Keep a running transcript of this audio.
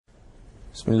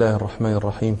بسم الله الرحمن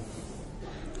الرحيم.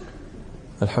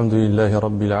 الحمد لله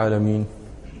رب العالمين،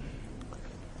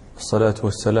 الصلاة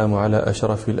والسلام على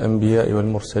أشرف الأنبياء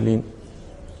والمرسلين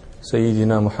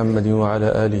سيدنا محمد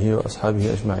وعلى آله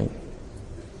وأصحابه أجمعين.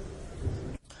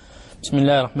 بسم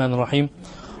الله الرحمن الرحيم.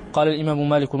 قال الإمام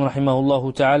مالك رحمه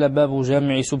الله تعالى: باب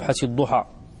جامع سبحة الضحى.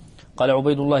 قال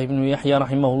عبيد الله بن يحيى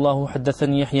رحمه الله: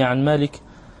 حدثني يحيى عن مالك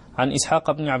عن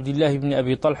إسحاق بن عبد الله بن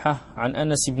أبي طلحة عن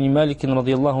أنس بن مالك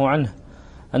رضي الله عنه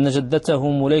أن جدته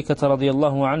مليكة رضي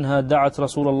الله عنها دعت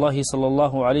رسول الله صلى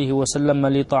الله عليه وسلم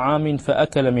لطعام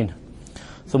فأكل منه،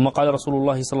 ثم قال رسول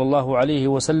الله صلى الله عليه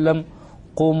وسلم: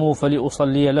 قوموا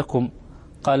فلأصلي لكم.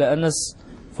 قال أنس: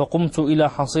 فقمت إلى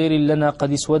حصير لنا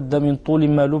قد اسود من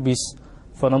طول ما لبس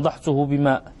فنضحته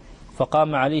بماء،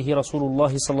 فقام عليه رسول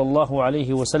الله صلى الله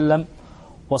عليه وسلم،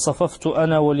 وصففت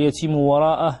أنا واليتيم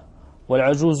وراءه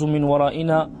والعجوز من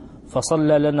ورائنا،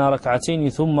 فصلى لنا ركعتين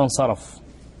ثم انصرف.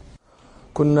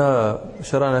 كنا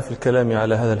شرعنا في الكلام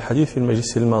على هذا الحديث في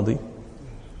المجلس الماضي،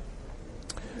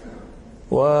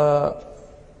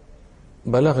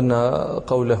 وبلغنا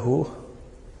قوله: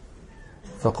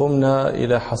 فقمنا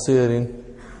إلى حصير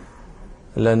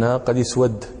لنا قد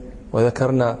اسود،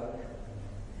 وذكرنا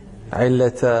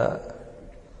علة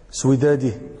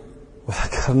سوداده،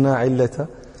 وذكرنا علة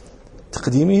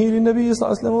تقديمه للنبي صلى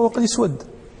الله عليه وسلم وهو قد اسود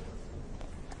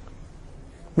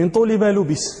من طول ما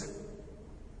لبس.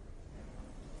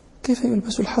 كيف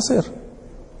يلبس الحصير؟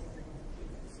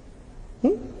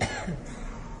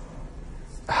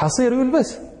 حصير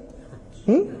يلبس؟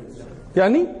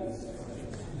 يعني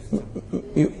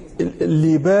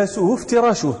لباسه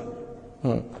افتراشه،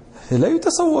 لا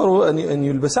يتصور أن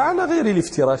يلبس على غير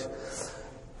الافتراش.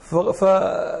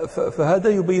 فهذا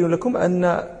يبين لكم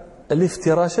أن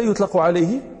الافتراش يطلق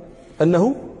عليه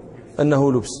أنه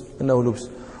لبس.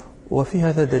 وفي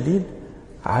هذا دليل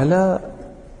على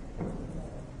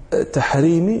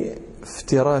تحريم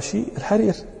افتراش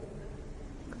الحرير.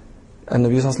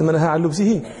 النبي صلى الله عليه وسلم نهى عن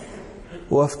لبسه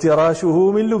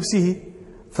وافتراشه من لبسه،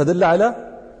 فدل على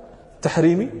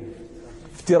تحريم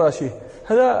افتراشه.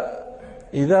 هذا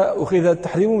إذا أخذ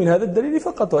التحريم من هذا الدليل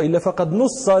فقط، وإلا فقد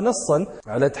نصا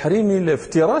على تحريم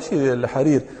افتراش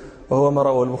الحرير، وهو ما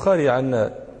رواه البخاري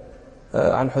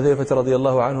عن حذيفة رضي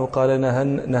الله عنه قال: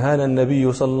 نهانا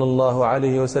النبي صلى الله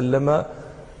عليه وسلم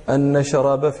أن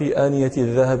نشرب في آنية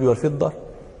الذهب والفضة،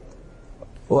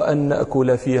 وأن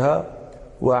نأكل فيها،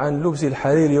 وعن لبس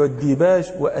الحرير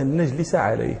والديباج، وأن نجلس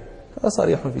عليه. هذا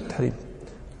صريح في التحريم.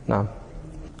 نعم.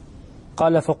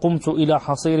 قال: فقمت إلى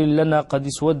حصير لنا قد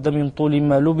اسود من طول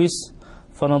ما لبس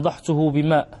فنضحته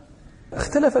بماء.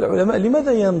 اختلف العلماء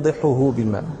لماذا ينضحه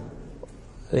بالماء.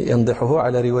 ينضحه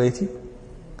على رواية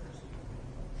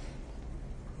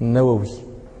النووي،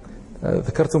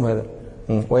 ذكرتم هذا،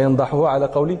 وينضحه على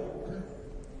قولي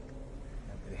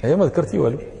هي ما ذكرتي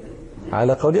والو،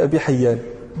 على قول أبي حيان،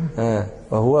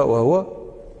 وهو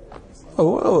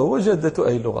جادة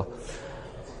أهل اللغة.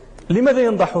 لماذا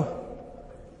ينضحه؟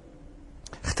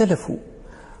 اختلفوا.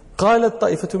 قالت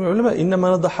طائفة من العلماء: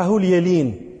 إنما نضحه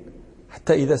ليلين،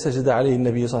 حتى إذا سجد عليه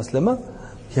النبي صلى الله عليه وسلم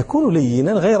يكون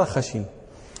لينا غير خشن.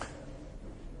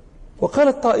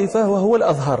 وقالت طائفة وهو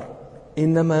الأظهر: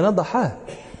 إنما نضحه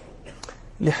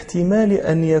لاحتمال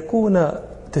أن يكون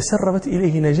تسربت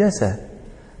إليه نجاسة.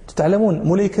 تعلمون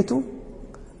مليكة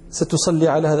ستصلي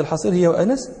على هذا الحصير هي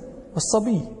وأنس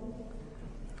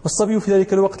والصبي في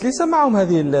ذلك الوقت ليس معهم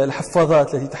هذه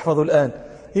الحفاظات التي تحفظ الآن،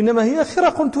 إنما هي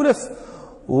خرق تلف،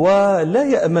 ولا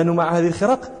يأمن مع هذه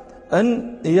الخرق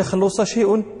أن يخلص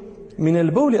شيء من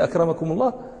البول أكرمكم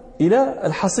الله إلى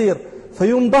الحصير،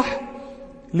 فينضح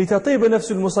لتطيب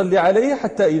نفس المصلي عليه،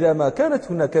 حتى إذا ما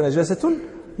كانت هناك نجاسة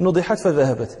نضحت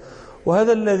فذهبت.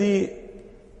 وهذا الذي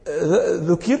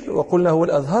ذكر وقلنا هو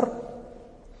الأظهر،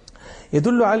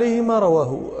 يدل عليه ما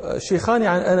رواه الشيخان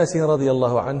عن أنس رضي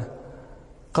الله عنه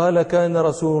قال: كان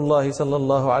رسول الله صلى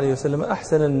الله عليه وسلم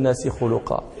أحسن الناس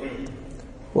خلقا،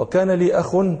 وكان لي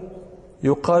أخ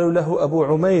يقال له أبو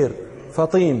عمير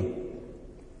فطيم،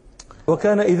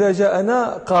 وكان إذا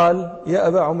جاءنا قال: يا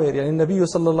أبا عمير، يعني النبي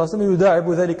صلى الله عليه وسلم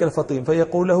يداعب ذلك الفطيم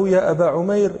فيقول له: يا أبا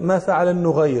عمير ما فعل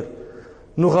النغير.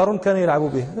 نغر كان يلعب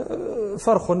به،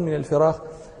 فرخ من الفراخ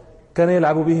كان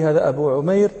يلعب به هذا أبو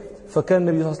عمير، فكان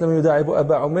النبي صلى الله عليه وسلم يداعب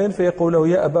أبا عمير فيقول له: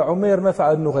 يا أبا عمير ما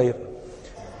فعل النغير.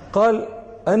 قال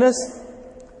أنس: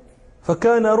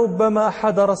 فكان ربما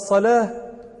حضر الصلاة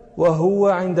وهو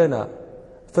عندنا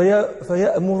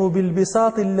فيأمر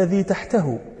بالبساط الذي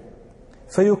تحته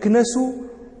فيكنس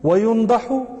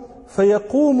وينضح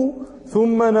فيقوم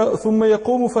ثم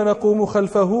يقوم فنقوم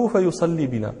خلفه فيصلي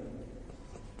بنا.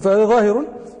 فهذا ظاهر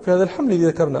في هذا الحمل الذي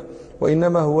ذكرنا،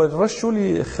 وإنما هو الرش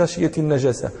لخشية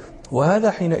النجاسة.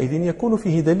 وهذا حينئذ يكون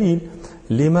فيه دليل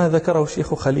لما ذكره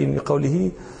الشيخ خليل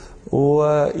بقوله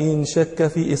وإن شك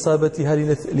في إصابتها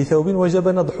لثوب وجب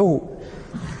نضحه.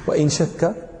 وإن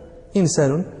شك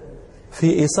إنسان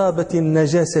في إصابة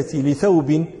النجاسة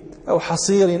لثوب أو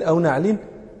حصير أو نعل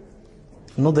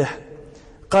نضح.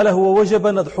 قال هو وجب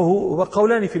نضحه،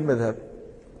 وقولان في المذهب،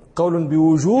 قول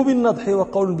بوجوب النضح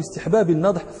وقول باستحباب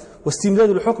النضح واستمداد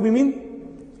الحكم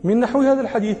من نحو هذا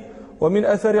الحديث ومن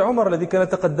أثر عمر الذي كان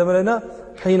تقدم لنا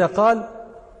حين قال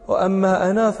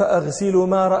وأما أنا فأغسل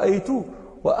ما رأيت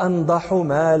وأنضح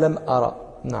ما لم أرى.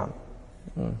 نعم.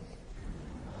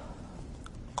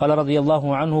 قال رضي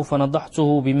الله عنه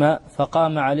فنضحته بماء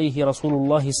فقام عليه رسول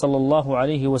الله صلى الله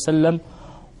عليه وسلم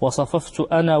وصففت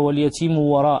أنا واليتيم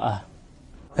وراءه.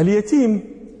 اليتيم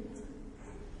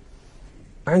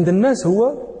عند الناس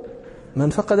هو من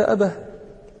فقد أباه،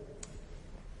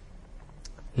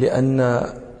 لأن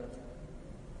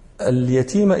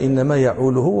اليتيم إنما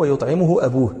يعوله ويطعمه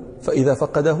أبوه، فإذا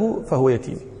فقده فهو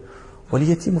يتيم.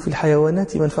 واليتيم في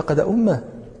الحيوانات من فقد أمه،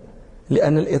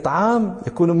 لأن الإطعام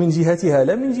يكون من جهتها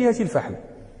لا من جهة الفحل.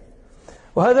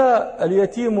 وهذا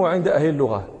اليتيم عند أهل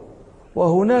اللغة.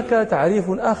 وهناك تعريف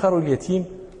آخر اليتيم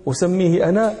أسميه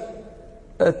أنا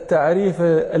التعريف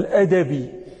الأدبي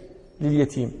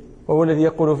لليتيم، وهو الذي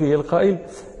يقول فيه القائل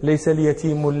ليس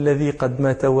اليتيم الذي قد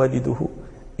مات والده،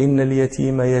 إن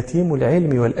اليتيم يتيم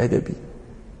العلم والأدب،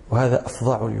 وهذا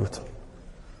أفظع اليتم.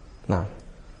 نعم.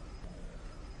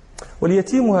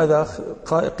 واليتيم هذا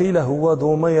قيل هو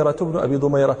ضميرة بن أبي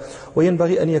ضميرة،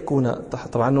 وينبغي أن يكون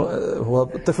طبعا هو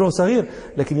طفل صغير،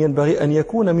 لكن ينبغي أن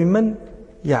يكون ممن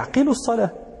يعقل الصلاة،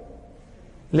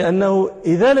 لأنه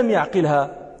إذا لم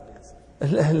يعقلها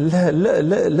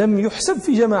لم يحسب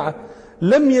في جماعة،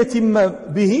 لم يتم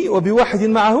به وبواحد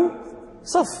معه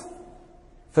صف.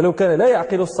 فلو كان لا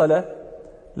يعقل الصلاة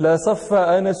لا صف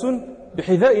أنس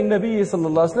بحذاء النبي صلى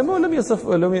الله عليه وسلم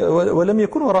ولم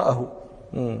يكن وراءه.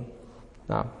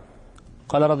 نعم.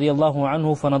 قال رضي الله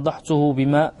عنه فنضحته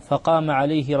بماء فقام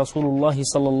عليه رسول الله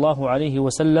صلى الله عليه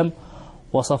وسلم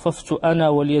وصففت أنا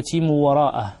واليتيم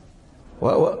وراءه.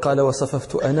 وقال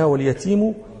وصففت أنا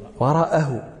واليتيم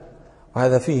وراءه،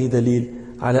 وهذا فيه دليل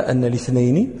على أن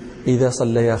الاثنين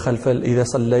إذا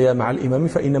صليا مع الإمام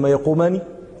فإنما يقومان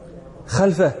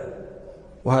خلفه.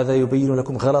 وهذا يبين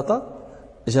لكم غلط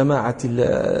جماعة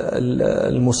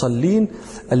المصلين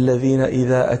الذين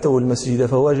إذا أتوا المسجد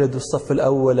فوجدوا الصف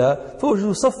الأول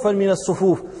فوجدوا صفا من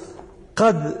الصفوف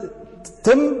قد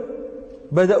تم،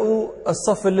 بدأوا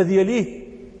الصف الذي يليه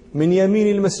من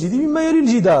يمين المسجد مما يلي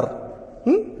الجدار.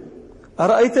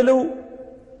 أرأيت لو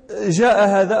جاء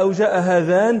هذا أو جاء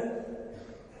هذان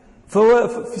فهو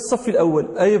في الصف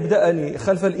الأول أيبدأني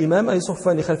خلف الإمام أي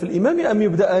صفان خلف الإمام أم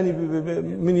يبدأني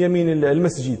من يمين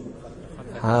المسجد؟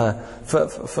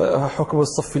 فحكم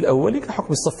الصف الأول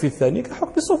كحكم الصف الثاني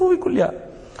كحكم الصفوف كلها.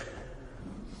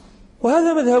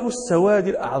 وهذا مذهب السواد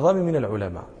الأعظم من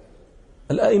العلماء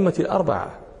الأئمة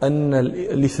الأربعة، أن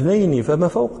الاثنين فما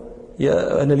فوق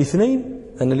أن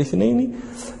الاثنين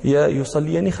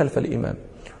يصليان خلف الإمام.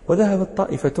 وذهبت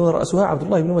طائفة رأسها عبد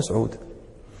الله بن مسعود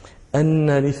أن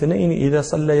الاثنين إذا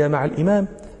صليا مع الإمام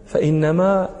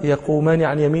فإنما يقومان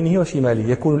عن يمينه وشماله،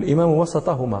 يكون الإمام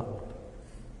وسطهما.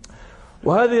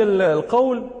 وهذا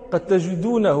القول قد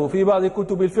تجدونه في بعض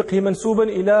كتب الفقه منسوبا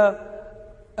إلى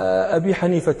أبي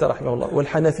حنيفة رحمه الله،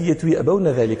 والحنفية يأبون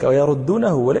ذلك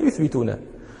ويردونه ولا يثبتونه،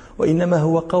 وإنما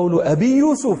هو قول أبي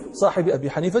يوسف صاحب أبي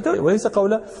حنيفة وليس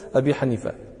قول أبي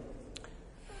حنيفة.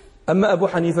 أما أبو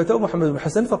حنيفة ومحمد بن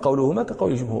حسن فقولهما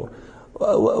كقول الجمهور،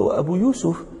 وأبو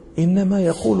يوسف إنما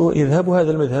يقول اذهب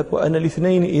هذا المذهب وأن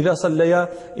الاثنين إذا صليا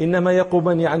إنما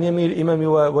يقومان عن يمين الإمام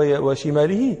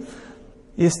وشماله،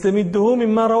 يستمده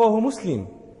مما رواه مسلم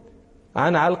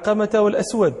عن علقمة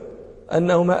والأسود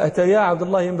أنهما أتيا عبد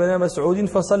الله بن مسعود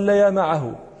فصليا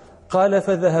معه، قال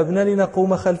فذهبنا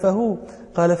لنقوم خلفه،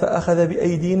 قال فأخذ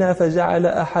بأيدينا فجعل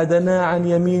أحدنا عن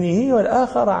يمينه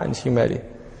والآخر عن شماله.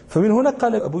 فمن هنا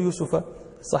قال أبو يوسف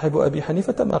صاحب أبي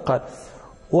حنيفة ما قال.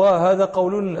 وهذا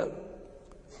قول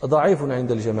ضعيف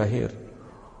عند الجماهير،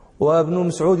 وابن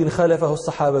مسعود خالفه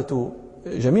الصحابة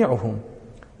جميعهم،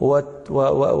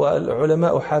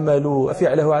 والعلماء حملوا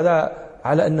فعله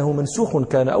على أنه منسوخ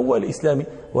كان أول الإسلام،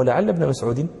 ولعل ابن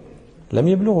مسعود لم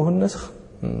يبلغه النسخ.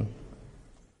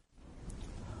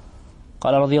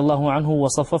 قال رضي الله عنه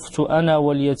وصففت أنا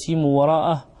واليتيم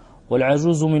وراءه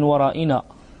والعجوز من ورائنا.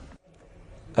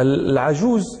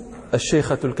 العجوز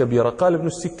الشيخة الكبيرة. قال ابن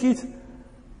السكيت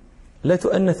لا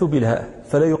تؤنث بالهاء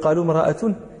فلا يقال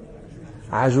امرأة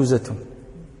عجوزة.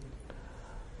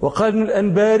 وقال ابن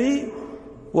الأنباري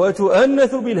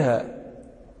وتؤنث بالهاء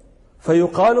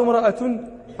فيقال امرأة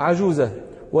عجوزة.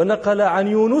 ونقل عن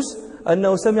يونس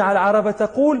أنه سمع العرب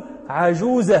تقول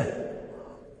عجوزة،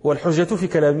 والحجة في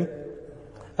كلام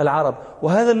العرب.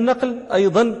 وهذا النقل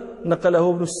أيضا نقله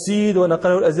ابن السيد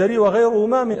ونقله الأزهري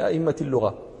وغيرهما من أئمة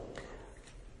اللغة.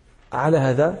 على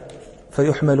هذا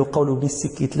فيحمل قول ابن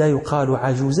السكيت لا يقال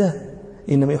عجوزة،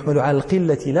 إنما يحمل على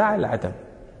القلة لا على العدم،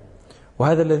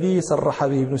 وهذا الذي صرح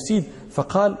به ابن السيد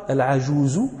فقال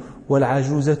العجوز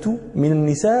والعجوزة من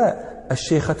النساء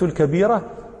الشيخة الكبيرة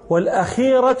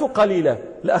والأخيرة قليلة.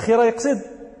 الأخيرة يقصد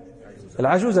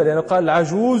العجوزة، لأنه قال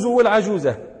العجوز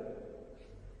والعجوزة.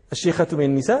 الشيخة من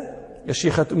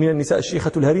النساء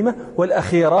الشيخة الهرمة،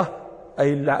 والأخيرة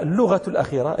أي اللغة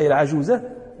الأخيرة أي العجوزة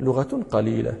لغة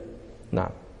قليلة. نعم.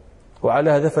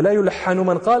 وعلى هذا فلا يلحن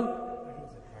من قال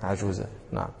عجوزة.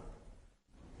 نعم.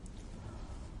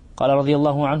 قال رضي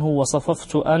الله عنه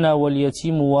وصففت أنا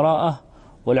واليتيم وراءه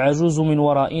والعجوز من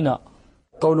ورائنا.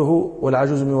 قوله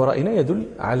والعجوز من ورائنا يدل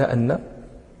على أن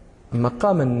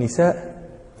مقام النساء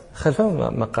خلف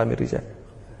مقام الرجال.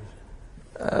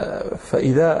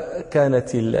 فإذا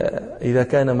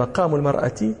كان مقام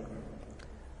المرأة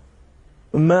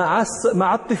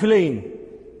مع الطفلين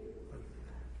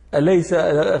ليس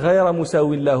غير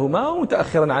مساو لهما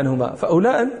ومتأخرا عنهما،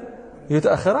 فأولى أن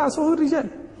يتأخر عن صفوف الرجال.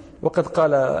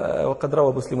 وقد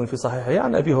روى مسلم في صحيحه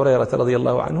عن أبي هريرة رضي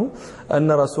الله عنه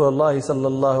أن رسول الله صلى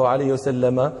الله عليه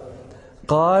وسلم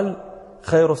قال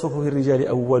خير صفوف الرجال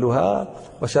أولها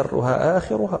وشرها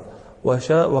آخرها،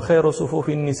 وخير صفوف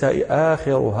النساء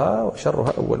آخرها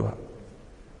وشرها أولها.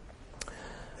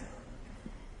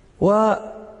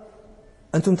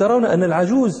 وأنتم ترون أن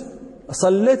العجوز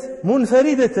صلت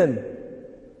منفردة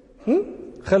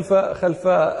خلف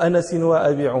أنس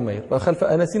وأبي عمير وخلف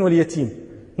أنس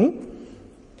واليتيم.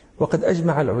 وقد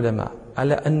أجمع العلماء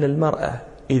على أن المرأة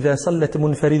إذا صلت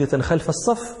منفردة خلف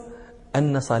الصف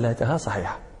أن صلاتها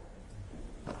صحيحة.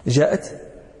 جاءت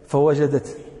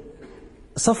فوجدت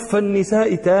صف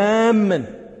النساء تاما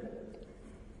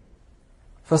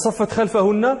فصفت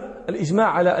خلفهن، الإجماع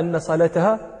على أن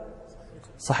صلاتها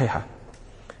صحيحة.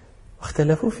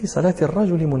 واختلفوا في صلاة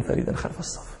الرجل منفردا خلف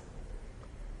الصف.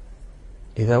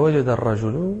 إذا وجد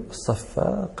الرجل الصف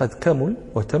قد كمل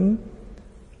وتم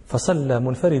فصلى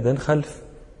منفردا خلف،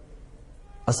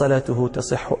 أصلاته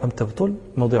تصح أم تبطل؟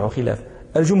 موضع خلاف.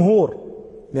 الجمهور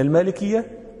من المالكية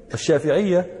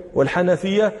والشافعية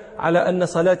والحنفية على أن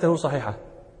صلاته صحيحة،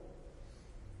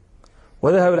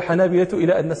 وذهب الحنابلة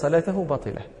إلى أن صلاته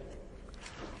باطلة.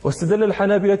 واستدل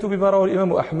الحنابلة بما رواه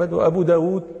الإمام أحمد وأبو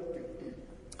داود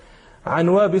عن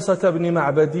وابصة بن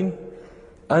معبد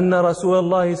أن رسول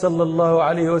الله صلى الله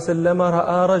عليه وسلم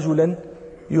رأى رجلا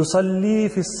يصلي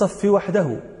في الصف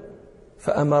وحده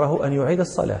فأمره أن يعيد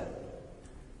الصلاة.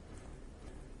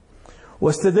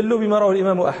 واستدلوا بما رواه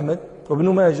الإمام أحمد وابن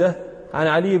ماجه عن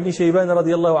علي بن شيبان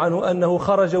رضي الله عنه أنه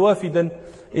خرج وافدا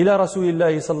إلى رسول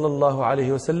الله صلى الله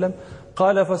عليه وسلم،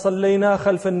 قال فصلينا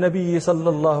خلف النبي صلى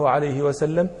الله عليه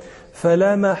وسلم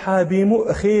فلمح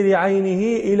بمؤخر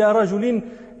عينه إلى رجل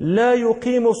لا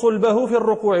يقيم صلبه في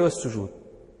الركوع والسجود.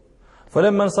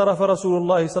 فلما انصرف رسول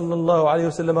الله صلى الله عليه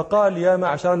وسلم قال يا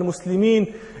معشر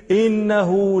المسلمين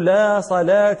إنه لا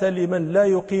صلاة لمن لا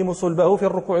يقيم صلبه في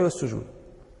الركوع والسجود.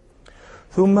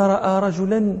 ثم رأى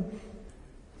رجلا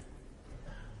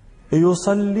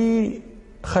يصلي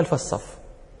خلف الصف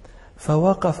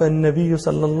فوقف النبي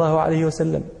صلى الله عليه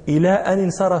وسلم إلى أن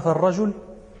انصرف الرجل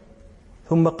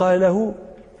ثم قال له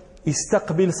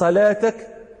استقبل صلاتك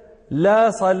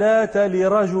لا صلاة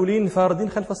لرجل فرد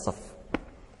خلف الصف.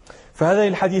 فهذين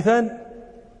الحديثان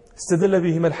استدل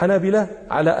بهما الحنابلة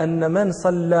على أن من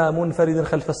صلى منفردا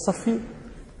خلف الصف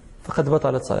فقد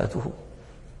بطلت صلاته،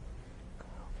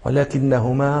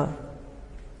 ولكنهما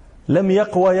لم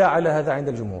يقويا على هذا عند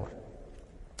الجمهور.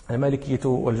 المالكية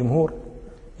والجمهور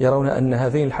يرون أن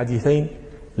هذين الحديثين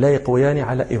لا يقويان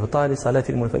على إبطال صلاة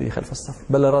المنفرد خلف الصف،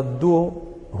 بل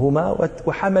ردوهما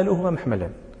وحملوهما محملا.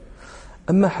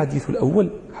 أما حديث الأول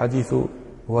حديث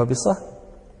وابصة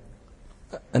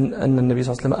أن النبي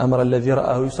صلى الله عليه وسلم أمر الذي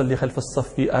رآه يصلي خلف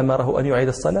الصف أمره أن يعيد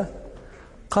الصلاة،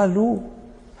 قالوا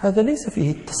هذا ليس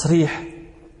فيه التصريح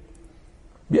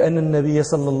بأن النبي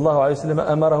صلى الله عليه وسلم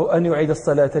أمره أن يعيد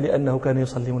الصلاة لأنه كان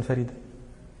يصلي منفردا.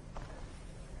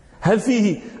 هل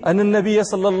فيه أن النبي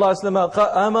صلى الله عليه وسلم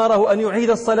أمره أن يعيد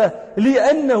الصلاة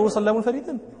لأنه صلى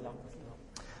منفردا؟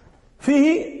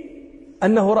 فيه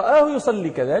أنه رآه يصلي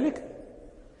كذلك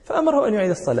فأمره أن يعيد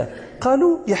الصلاة.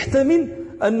 قالوا يحتمل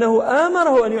أنه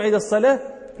آمره أن يعيد الصلاة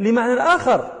لمعنى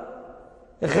آخر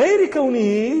غير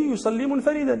كونه يصلي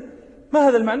منفردا. ما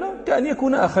هذا المعنى؟ كأن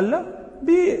يكون أخل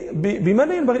بما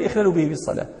لا ينبغي الإخلال به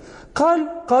بالصلاة.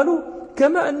 قالوا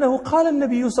كما أنه قال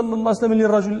النبي صلى الله عليه وسلم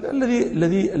للرجل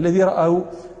الذي رآه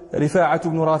رفاعة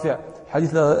بن رافع،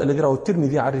 حديث الذي رواه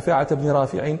الترمذي عن رفاعة بن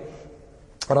رافع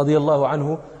رضي الله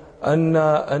عنه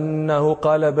أنه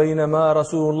قال: بينما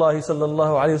رسول الله صلى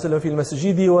الله عليه وسلم في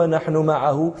المسجد ونحن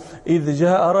معه إذ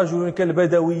جاء رجل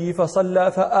كالبدوي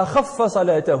فصلى فأخف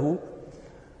صلاته،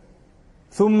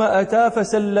 ثم أتى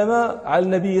فسلم على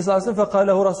النبي صلى الله عليه وسلم فقال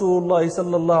له رسول الله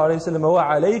صلى الله عليه وسلم: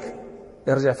 وعليك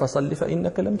ارجع فصل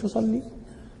فإنك لم تصلي.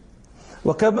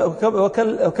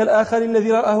 وكالآخر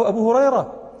الذي رآه أبو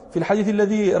هريرة في الحديث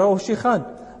الذي رواه الشيخان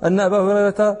أن أبا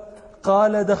هريرة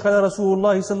قال: دخل رسول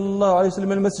الله صلى الله عليه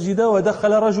وسلم المسجد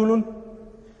ودخل رجل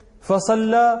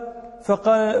فصلى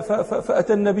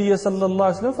فأتى النبي صلى الله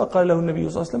عليه وسلم فقال له النبي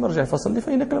صلى الله عليه وسلم: ارجع فصلي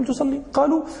فإنك لم تصلي.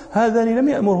 قالوا: هذان لم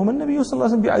يأمرهما النبي صلى الله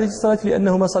عليه وسلم بإعادة الصلاة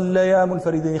لأنهما صليا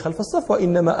منفردين خلف الصف،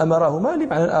 وإنما أمرهما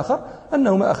لمعنى آخر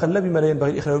أنهما أخل بما لا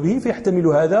ينبغي الإخلال به، فيحتمل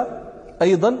هذا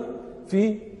أيضا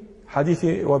في حديث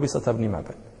وابصة بن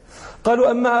معبد.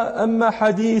 قالوا: أما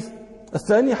حديث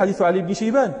الثاني حديث علي بن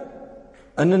شيبان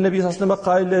أن النبي صلى الله عليه وسلم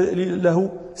قال له: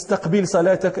 استقبل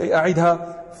صلاتك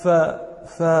أعدها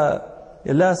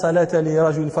فلا صلاة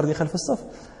لرجل فرد خلف الصف.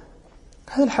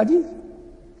 هذا الحديث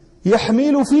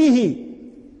يحمل فيه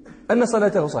أن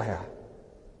صلاته صحيحة،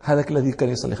 هذا الذي كان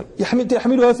يصلي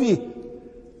يحملها فيه.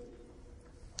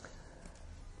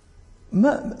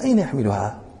 أين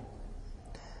يحملها؟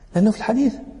 لأنه في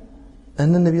الحديث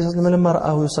أن النبي صلى الله عليه وسلم لما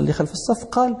رآه يصلي خلف الصف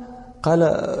قال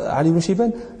علي بن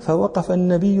شيبان: فوقف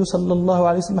النبي صلى الله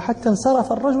عليه وسلم حتى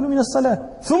انصرف الرجل من الصلاة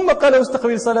ثم قال: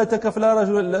 استقبل صلاتك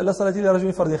فلا صلاة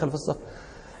لرجل فرد خلف الصف.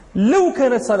 لو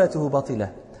كانت صلاته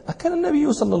باطلة أكان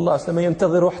النبي صلى الله عليه وسلم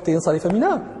ينتظر حتى ينصرف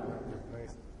منها؟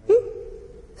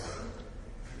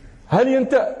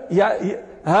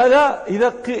 هذا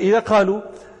إذا قالوا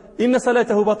إن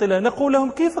صلاته باطلة نقول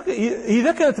لهم: كيف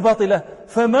إذا كانت باطلة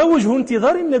فما وجه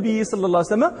انتظار النبي صلى الله عليه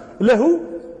وسلم له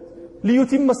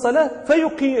ليتم الصلاة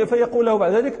فيقول له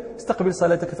بعد ذلك: استقبل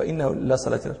صلاتك فإنه لا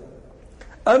صلاة له؟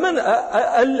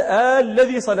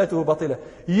 الذي صلاته باطلة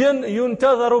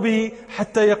ينتظر به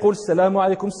حتى يقول: السلام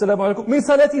عليكم السلام عليكم من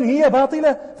صلاة هي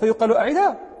باطلة فيقال: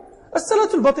 أعدها.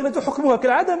 الصلاة الباطلة حكمها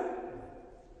كالعدم،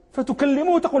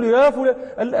 فتكلمه وتقول: يا فلان،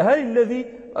 هل الذي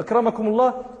أكرمكم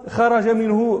الله خرج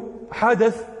منه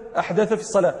أحدث في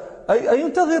الصلاة أي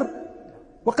ينتظر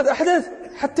وقد أحدث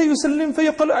حتى يسلم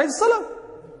فيقال: أعد الصلاة؟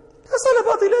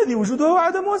 الصلاة باطلة، هذه وجودها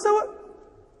وعدمها سواء.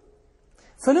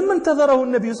 فلما انتظره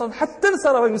النبي صلى الله عليه وسلم حتى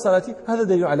انصرف من صلاته هذا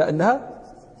دليل على أنها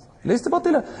ليست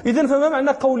باطلة. إذن فما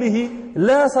معنى قوله: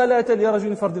 لا صلاة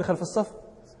لرجل فرد خلف الصف؟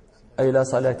 أي لا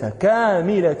صلاة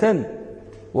كاملة،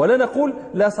 ولا نقول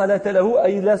لا صلاة له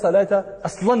أي لا صلاة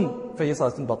أصلا فهي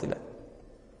صلاة باطلة.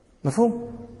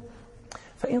 مفهوم؟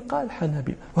 فإن قال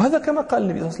حنابلة، وهذا كما قال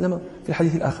النبي صلى الله عليه وسلم في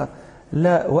الحديث الآخر: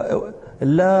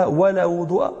 لا ولا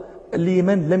وضوء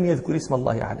لمن لم يذكر اسم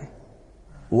الله عليه،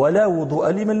 ولا وضوء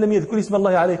لمن لم يذكر اسم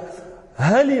الله عليه.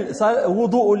 هل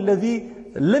وضوء الذي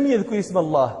لم يذكر اسم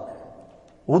الله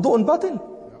وضوء باطل؟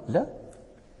 لا،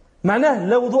 معناه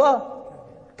لا وضوء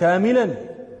كاملا،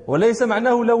 وليس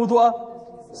معناه لا وضوء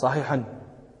صحيحا.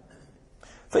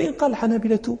 فإن قال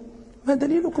حنابلة: ما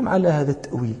دليلكم على هذا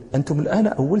التأويل؟ أنتم الآن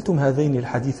أولتم هذين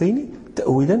الحديثين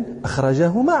تأويلا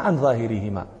أخرجاهما عن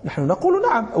ظاهرهما. نحن نقول: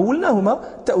 نعم، أولناهما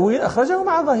تأويل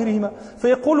أخرجاهما عن ظاهرهما.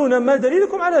 فيقولون: ما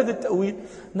دليلكم على هذا التأويل؟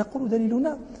 نقول: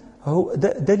 دليلنا هو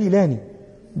دليلان: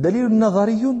 دليل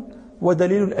نظري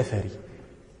ودليل أثري.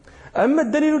 أما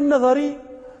الدليل النظري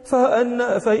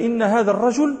فإن هذا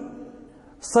الرجل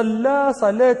صلى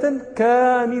صلاة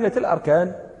كاملة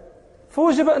الأركان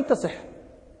فوجب أن تصح،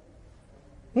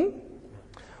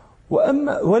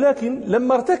 ولكن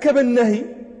لما ارتكب النهي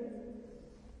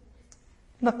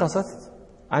نقصت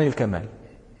عن الكمال.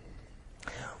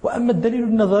 وأما الدليل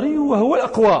النظري وهو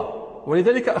الأقوى،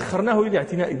 ولذلك أخرناه إلى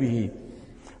الاعتناء به،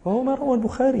 وهو ما روى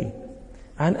البخاري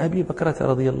عن أبي بكرة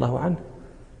رضي الله عنه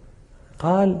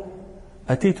قال: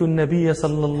 أتيت النبي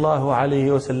صلى الله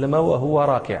عليه وسلم وهو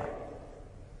راكع،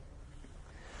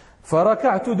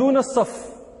 فركعت دون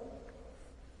الصف،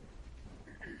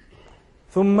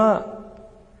 ثم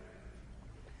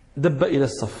دب إلى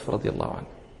الصف رضي الله عنه،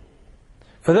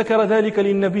 فذكر ذلك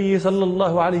للنبي صلى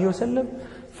الله عليه وسلم،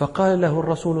 فقال له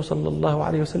الرسول صلى الله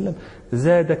عليه وسلم: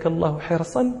 زادك الله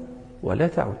حرصا ولا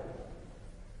تعد.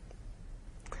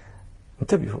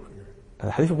 انتبهوا،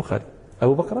 هذا حديث البخاري.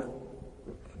 أبو بكر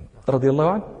رضي الله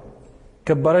عنه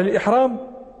كبر الإحرام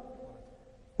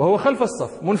وهو خلف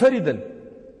الصف منفردا،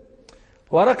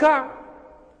 وركع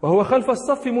وهو خلف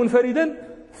الصف منفردا،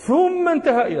 ثم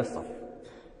انتهى إلى الصف،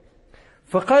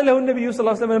 فقال له النبي صلى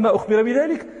الله عليه وسلم لما أخبر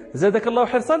بذلك: زادك الله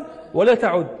حرصا ولا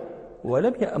تعد.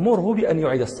 ولم يأمره بأن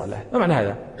يعيد الصلاة. ما معنى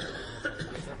هذا؟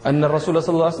 أن الرسول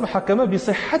صلى الله عليه وسلم حكم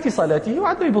بصحة صلاته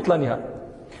وعدم بطلانها.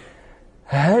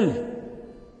 هل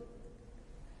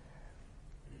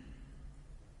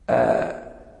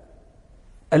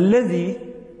الذي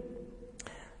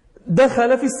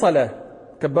دخل في الصلاة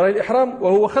كبر الإحرام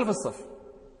وهو خلف الصف،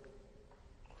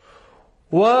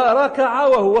 وركع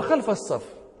وهو خلف الصف،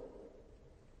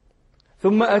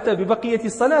 ثم أتى ببقية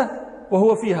الصلاة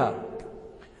وهو فيها،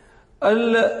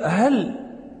 هل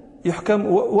يحكم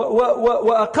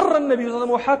وأقر النبي صلى الله عليه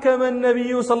وسلم وحكم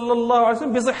النبي صلى الله عليه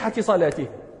وسلم بصحة صلاته،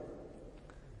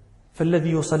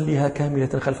 فالذي يصليها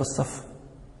كاملة خلف الصف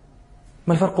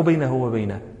ما الفرق بينه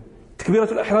وبينه؟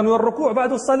 تكبيرة الإحرام والركوع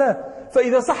بعد الصلاة،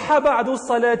 فإذا صح بعد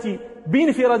الصلاة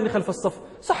بانفراد خلف الصف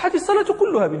صحت الصلاة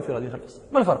كلها بانفراد خلف الصف.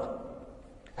 ما الفرق؟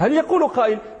 هل يقول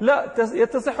قائل لا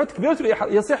تصح تكبيرة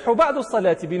الإحرام يصح بعد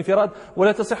الصلاة بانفراد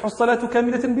ولا تصح الصلاة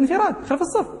كاملة بانفراد خلف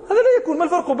الصف؟ هذا لا يكون. ما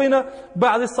الفرق بين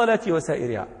بعض الصلاة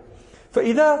وسائرها؟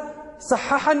 فإذا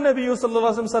صحح النبي صلى الله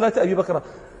عليه وسلم صلاة أبي بكر،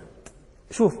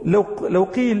 شوف لو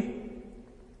قيل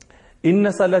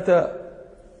إن صلاة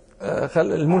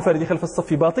المنفرد خلف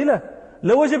الصف باطلة،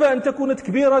 لوجب أن تكون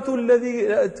تكبيرة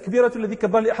الذي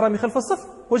كبر الإحرام خلف الصف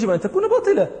وجب أن تكون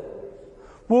باطلة،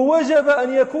 ووجب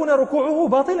أن يكون ركوعه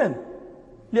باطلا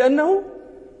لأنه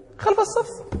خلف الصف.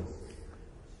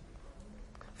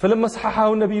 فلما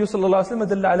صححه النبي صلى الله عليه وسلم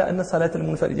دل على أن صلاة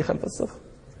المنفرد خلف الصف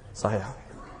صحيحة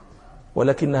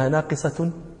ولكنها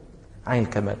ناقصة عن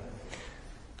الكمال.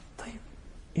 طيب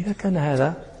إذا كان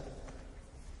هذا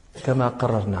كما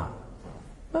قررنا،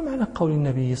 ما معنى قول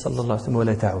النبي صلى الله عليه وسلم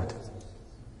ولا تعود؟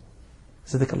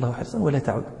 زادك الله حسنا. ولا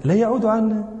تعود لا يعود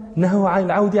عن نهوا عن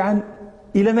العود عن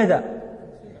إلى ماذا؟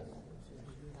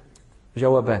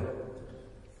 جوابان،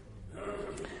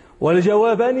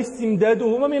 والجوابان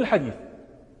استمدادهما من الحديث.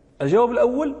 الجواب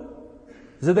الأول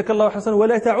زادك الله حسنا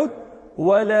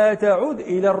ولا تعود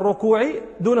إلى الركوع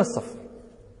دون الصف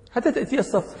حتى تأتي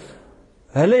الصف.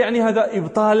 هل يعني هذا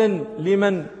إبطالا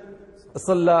لمن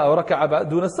صلى أو ركع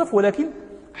دون الصف، ولكن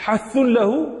حث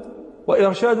له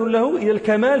وإرشاد له إلى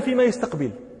الكمال فيما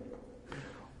يستقبل.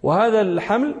 وهذا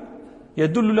الحمل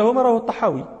يدل له ما رواه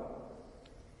الطحاوي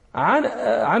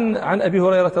عن أبي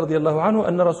هريرة رضي الله عنه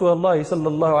أن رسول الله صلى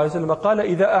الله عليه وسلم قال: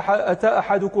 إذا أتى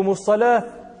أحدكم الصلاة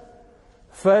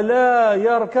فلا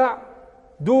يركع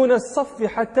دون الصف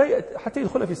حتى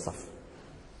يدخل في الصف.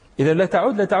 إذا لا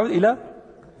تعود إلى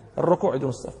الركوع دون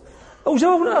الصف. أو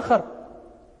جواب آخر،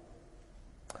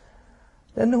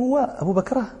 لأنه هو أبو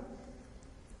بكر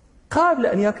قبل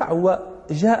أن يركع هو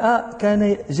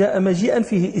جاء مجيئا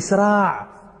فيه إسراع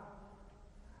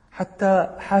حتى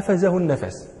حافزه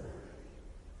النفس،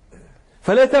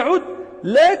 فلا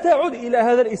تعود إلى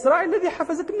هذا الإسراع الذي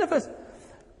حفزك النفس.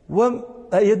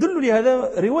 ويدل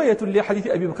لهذا رواية لحديث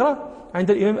أبي بكر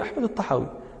عند الإمام أحمد الطحاوي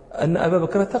أن أبا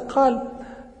بكر قال: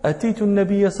 أتيت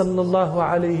النبي صلى الله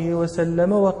عليه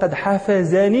وسلم وقد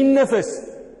حفزني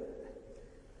النفس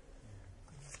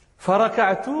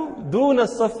فركعت دون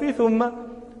الصف ثم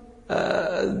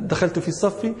دخلت في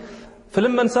الصف،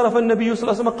 فلما انصرف النبي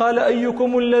صلى الله عليه وسلم قال: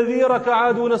 أيكم الذي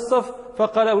ركع دون الصف؟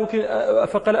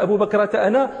 فقال أبو بكرة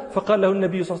أنا. فقال له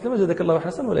النبي صلى الله عليه وسلم: زادك الله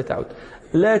حسنا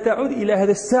لا تعود إلى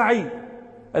هذا السعي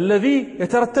الذي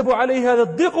يترتب عليه هذا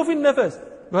الضيق في النفس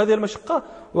وهذه المشقة.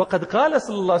 وقد قال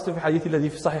صلى الله عليه وسلم في الحديث الذي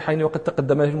في الصحيحين وقد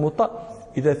تقدم في الموطأ: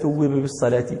 إذا ثوب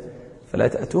بالصلاة فلا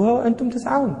تأتوها وأنتم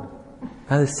تسعون.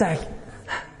 هذا السعي،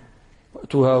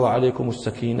 وأتوها وعليكم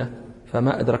السكينة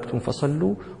فما أدركتم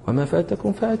فصلوا وما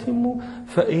فاتكم فأتموا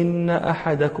فإن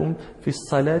أحدكم في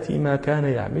الصلاة ما كان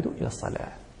يعمد إلى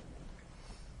الصلاة.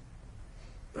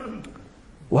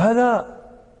 وهذا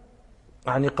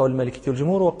يعني قول المالكية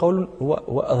والجمهور، وقول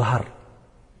وأظهر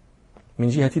من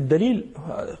جهة الدليل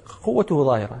قوته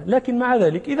ظاهرة. لكن مع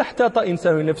ذلك إذا احتاط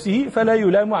إنسان نفسه فلا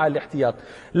يلام على الاحتياط،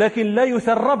 لكن لا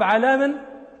يثرب على من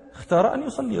اختار أن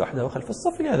يصلي وحده خلف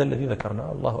الصف لهذا الذي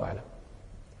ذكرنا. الله أعلم.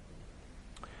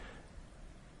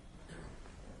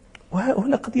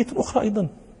 وهنا قضية أخرى أيضا،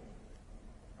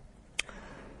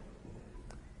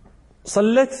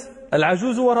 صلت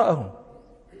العجوز وراءهم.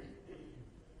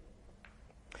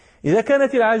 إذا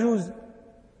كانت العجوز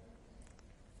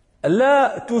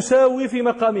لا تساوي في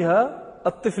مقامها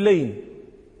الطفلين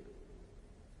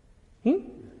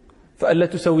فألا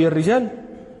تساوي الرجال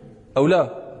أو لا،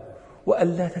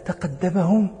 وألا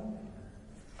تتقدمهم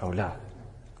أو لا.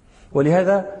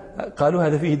 ولهذا قالوا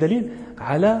هذا فيه دليل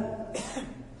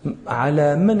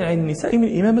على منع النساء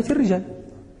من إمامة الرجال،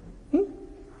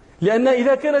 لأن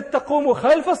إذا كانت تقوم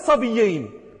خلف الصبيين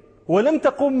ولم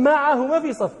تقوم معهما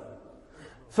في صف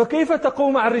فكيف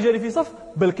تقوم مع الرجال في صف؟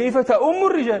 بل كيف تؤم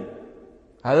الرجال.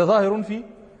 هذا ظاهر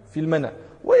في المنع.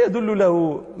 ويدل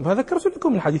له ما ذكرت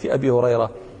لكم من حديث أبي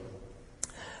هريرة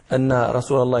أن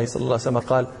رسول الله صلى الله عليه وسلم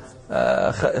قال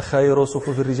خير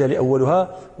صفوف الرجال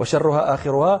أولها وشرها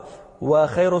آخرها،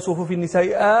 وخير صفوف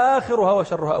النساء آخرها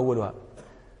وشرها أولها.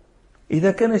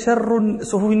 إذا كان شر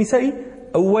صفوف النساء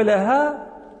أولها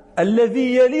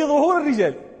الذي يلي ظهور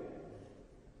الرجال،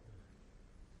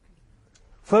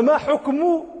 فما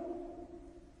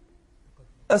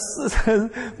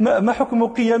حكم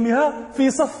قيامها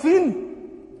في صف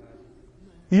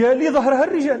يلي ظهرها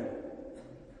الرجال؟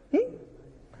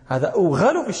 هذا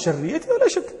أوغال في الشرية ولا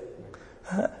شك.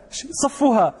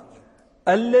 صفها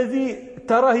الذي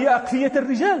ترى هي أقفية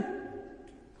الرجال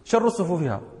شر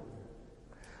صفوفها،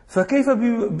 فكيف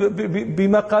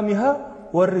بمقامها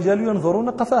والرجال ينظرون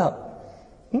قفاها؟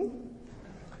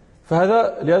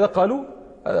 لهذا قالوا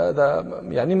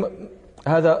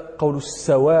هذا قول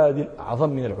السواد الأعظم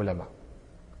من العلماء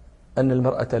أن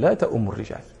المرأة لا تؤم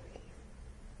الرجال،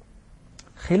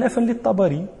 خلافا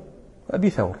للطبري وأبي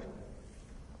ثور.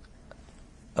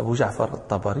 أبو جعفر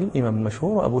الطبري الإمام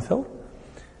المشهور وأبو ثور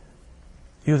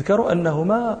يذكر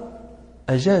أنهما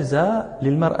أجازا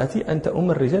للمرأة أن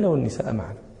تؤم الرجال والنساء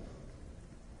معا.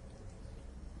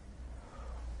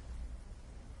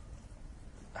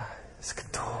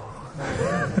 اسكتوا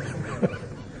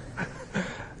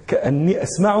كأني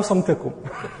أسمع صمتكم.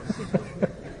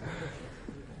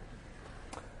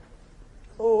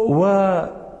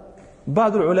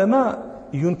 وبعض العلماء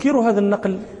ينكر هذا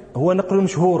النقل، هو نقل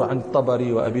مشهور عن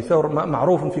الطبري وأبي ثور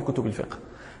معروف في كتب الفقه،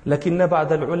 لكن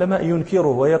بعض العلماء ينكره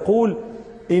ويقول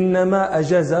إنما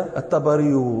أجاز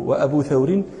الطبري وأبو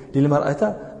ثور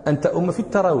للمرأة أن تؤم في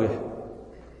التراويح،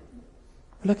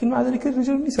 لكن مع ذلك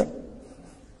الرجال والنساء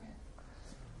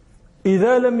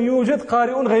إذا لم يوجد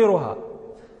قارئ غيرها.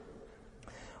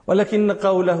 ولكن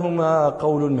قولهما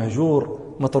قول مهجور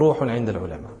مطروح عند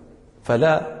العلماء،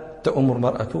 فلا تؤم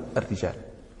المرأة الرجال.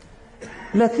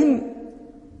 لكن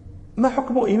ما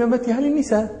حكم إمامتها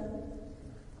للنساء؟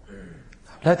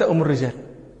 لا تؤم الرجال،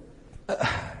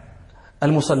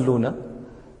 المصلون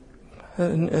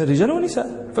رجال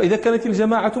ونساء، فإذا كانت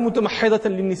الجماعة متمحضة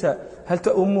للنساء هل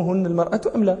تؤمهن المرأة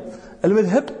أم لا؟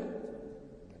 المذهب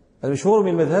المشهور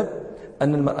من المذهب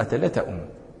أن المرأة لا تؤم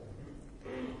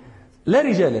لا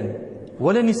رجالا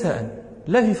ولا نساء،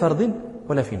 لا في فرض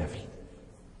ولا في نفل،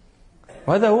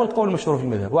 وهذا هو القول المشهور في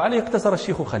المذهب، وعليه اقتصر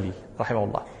الشيخ خليل رحمه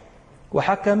الله،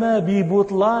 وحكم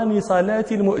ببطلان صلاة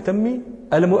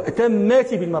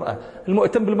المؤتمات بالمرأة.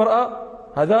 المؤتم بالمرأة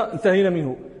هذا انتهينا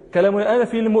منه، كلامنا الآن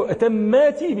في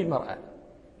المؤتمات بالمرأة.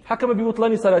 حكم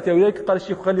ببطلان صلاتها، ولذلك قال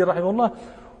الشيخ خليل رحمه الله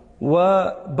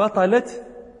وبطلت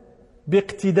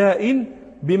باقتداء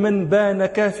بمن بان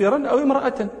كافرا أو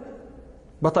امرأة.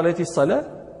 بطلت الصلاة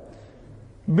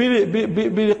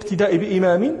بالاقتداء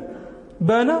بإمام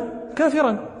بان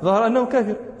كافرا، ظهر أنه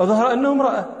كافر أو ظهر أنه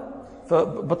امرأة،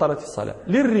 فبطلت الصلاة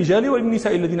للرجال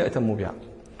وللنساء الذين أتموا بها.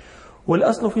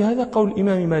 والأصل في هذا قول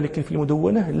الإمام مالك في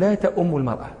المدونة لا تؤم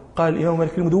المرأة. قال الإمام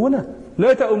مالك في المدونة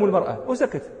لا تؤم المرأة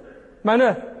وسكت،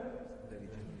 معناه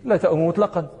لا تؤم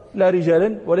مطلقا، لا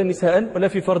رجالا ولا نساء ولا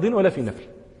في فرض ولا في نفل،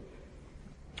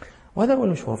 وهذا هو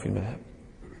المشهور في المذهب.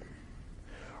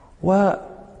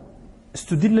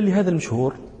 واستدل لهذا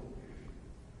المشهور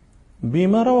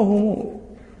بما رواه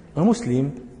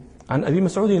مسلم عن أبي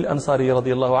مسعود الأنصاري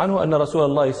رضي الله عنه أن رسول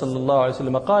الله صلى الله عليه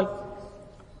وسلم قال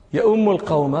يؤم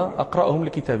القوم أقرأهم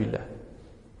لكتاب الله،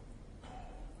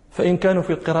 فإن كانوا في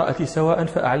القراءة سواء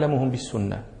فأعلمهم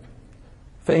بالسنة،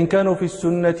 فإن كانوا في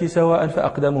السنة سواء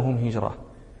فأقدمهم هجرة،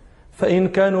 فإن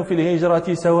كانوا في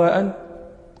الهجرة سواء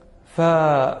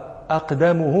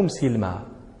فأقدمهم سلما،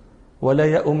 ولا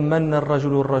يؤمن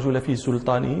الرجل في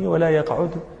سلطانه ولا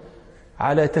يقعد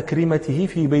على تكريمته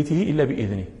في بيته إلا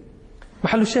بإذنه.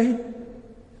 محل الشاهد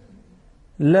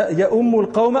لا يؤم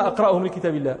القوم أقرأهم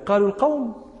لكتاب الله. قالوا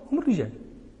القوم هم الرجال،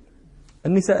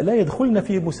 النساء لا يدخلن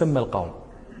في مسمى القوم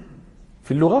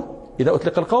في اللغة. إذا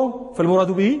أطلق القوم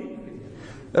فالمراد به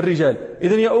الرجال.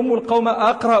 إذن يؤم القوم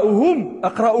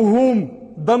أقرأهم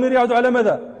ضمير يعود على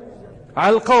ماذا؟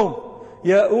 على القوم.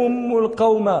 يؤم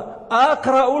القوم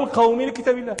أقرأ القوم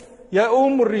لكتاب الله.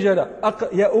 يؤم الرجال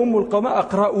يؤم القوم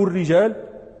أقرأ الرجال،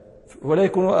 ولا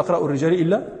يكون أقرأ الرجال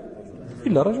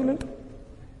إلا رجلا.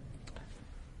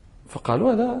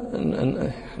 فقالوا هذا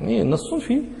يعني نص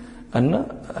في أن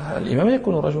الإمام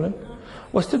يكون رجلا.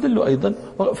 واستدلوا أيضا،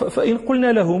 فإن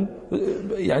قلنا لهم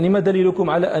يعني ما دليلكم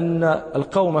على أن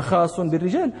القوم خاص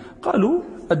بالرجال؟ قالوا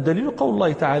الدليل قول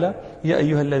الله تعالى يا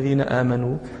أيها الذين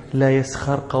آمنوا لا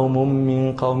يسخر قوم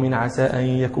من قوم عسى أن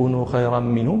يكونوا خيرا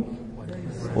منهم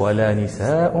ولا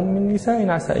نساء من نساء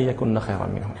عسى أن يكون خيرا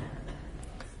منهم.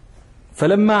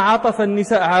 فلما عطف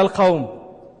النساء على القوم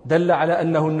دل على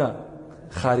أنهن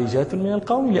خارجات من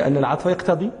القوم، لأن العطف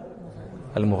يقتضي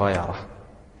المغايرة.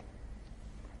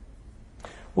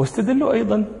 واستدلوا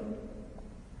أيضا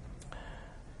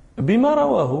بما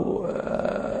رواه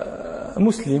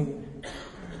مسلم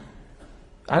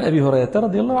عن أبي هريرة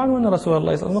رضي الله عنه أن رسول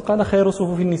الله صلى الله عليه وسلم قال: خير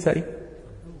صفوف النساء،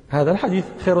 هذا الحديث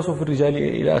خير صفوف الرجال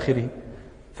إلى آخره.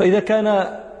 فإذا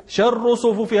كان شر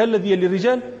صفوفها الذي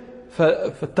للرجال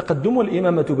فالتقدم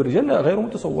والإمامة بالرجال غير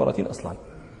متصورة أصلا.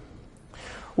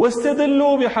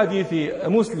 واستدلوا بحديث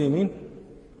مسلم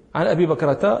عن أبي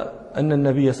بكرة أن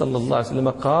النبي صلى الله عليه وسلم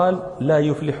قال: لا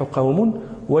يفلح قوم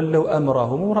ولوا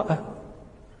أمرهم امرأة.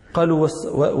 قالوا: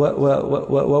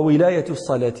 وولاية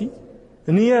الصلاة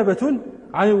نيابة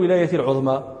عن الولاية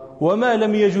العظمى، وما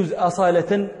لم يجوز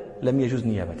أصالة لم يجوز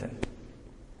نيابة.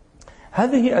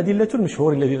 هذه أدلة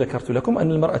المشهور الذي ذكرت لكم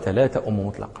أن المرأة لا تؤم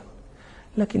مطلقا،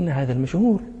 لكن هذا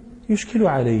المشهور يشكل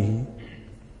عليه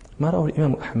ما رواه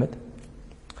الإمام أحمد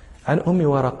عن أم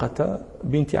ورقة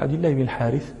بنت عبد الله بن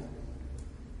الحارث،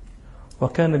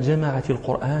 وكانت جماعة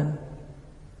القرآن،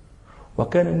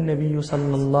 وكان النبي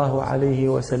صلى الله عليه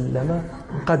وسلم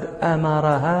قد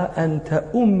أمرها أن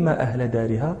تؤم أهل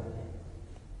دارها،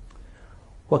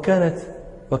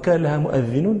 وكان لها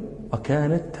مؤذن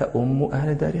وكانت تؤم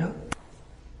أهل دارها.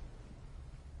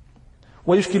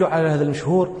 ويشكل على هذا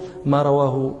المشهور ما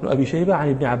رواه ابن أبي شيبة عن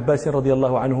ابن عباس رضي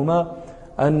الله عنهما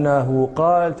أنه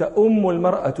قال: تؤم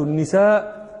المرأة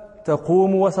النساء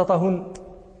تقوم وسطهن.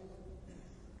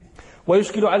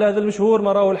 ويشكل على هذا المشهور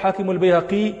ما رواه الحاكم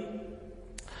البيهقي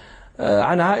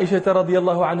عن عائشة رضي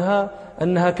الله عنها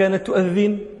أنها كانت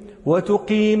تؤذن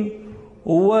وتقيم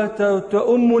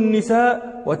وتؤم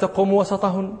النساء وتقوم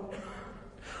وسطهن.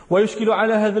 ويشكل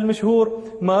على هذا المشهور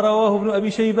ما رواه ابن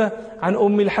أبي شيبة عن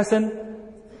أم الحسن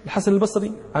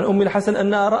البصري عن أم الحسن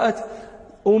أنها رأت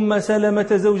أم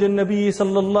سلمة زوج النبي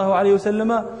صلى الله عليه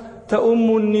وسلم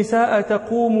تؤم النساء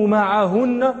تقوم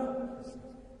معهن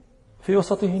في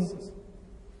وسطهن.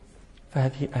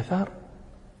 فهذه آثار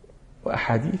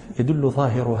وأحاديث يدل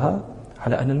ظاهرها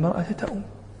على أن المرأة تؤم،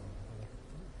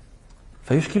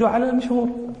 فيشكل على المشهور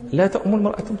لا تؤم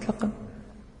المرأة مطلقا.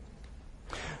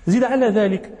 زيد على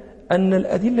ذلك أن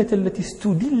الأدلة التي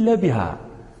استدل بها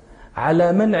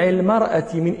على منع المرأة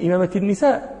من إمامة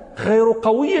النساء غير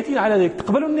قوية على ذلك،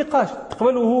 تقبل النقاش،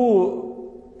 تقبله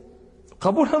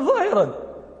قبولا ظاهرا.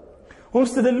 هم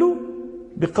استدلوا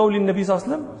بقول النبي صلى الله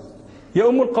عليه وسلم: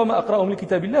 يؤم القوم أقرأهم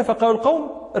لكتاب الله، فقالوا القوم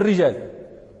الرجال.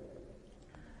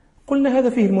 قلنا هذا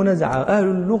فيه المنازعة، أهل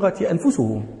اللغة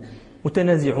أنفسهم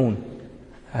متنازعون،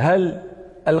 هل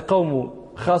القوم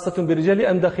خاصة بالرجال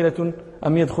أم داخلة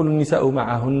أم يدخل النساء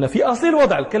معهن في أصل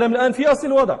الوضع؟ الكلام الآن في أصل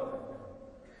الوضع.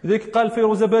 لذلك قال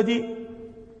فيروزبادي: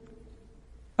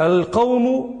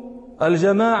 القوم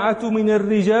الجماعة من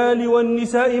الرجال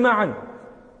والنساء معا،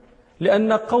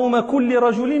 لأن قوم كل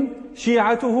رجل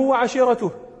شيعته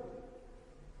وعشيرته،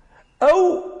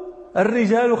 أو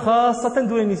الرجال خاصة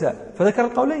دون النساء، فذكر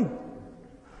القولين.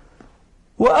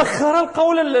 وأخر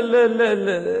القول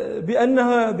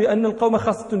بأن القوم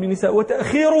خاصة بالنساء،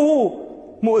 وتأخيره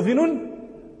مؤذن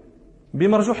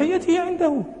بمرجوحيته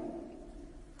عنده.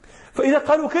 فإذا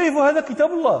قالوا كيف هذا كتاب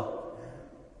الله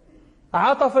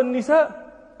عطف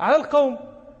النساء على القوم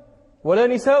ولا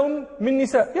نساء من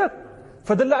نساء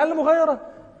فدل على المغايرة،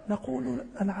 نقول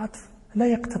العطف لا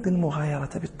يقتضي المغايرة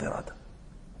باضطراد.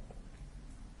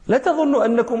 لا تظنوا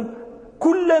أنكم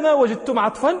كلما وجدتم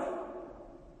عطفا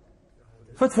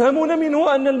فتفهمون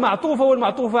منه أن المعطوف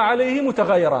والمعطوف عليه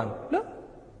متغايران، لا،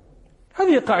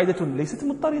 هذه قاعدة ليست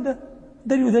مضطردة.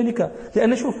 دليل ذلك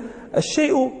لأن شوف،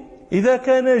 الشيء إذا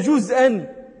كان جزءا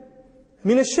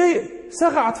من الشيء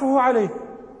ساغ عطفه عليه،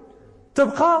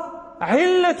 تبقى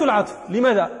علة العطف.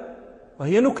 لماذا؟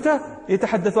 وهي نكتة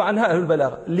يتحدث عنها أهل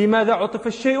البلاغة. لماذا عطف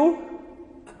الشيء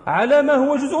على ما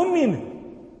هو جزء منه؟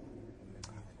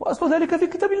 وأصل ذلك في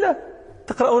كتاب الله.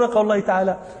 تقرؤون قول الله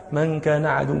تعالى: من كان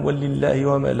عدوا لله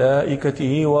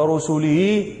وملائكته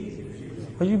ورسله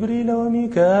وجبريل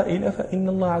وميكائيل فإن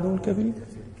الله عدو الكافرين.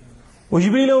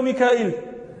 وجبريل وميكائيل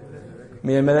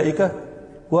من الملائكة،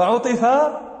 وعطف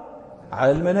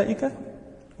على الملائكة،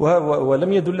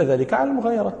 ولم يدل ذلك على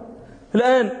المغايرة.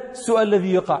 الآن السؤال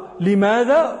الذي يقع: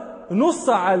 لماذا نص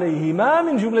عليهما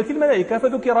من جملة الملائكة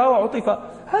فذكرها وعطف؟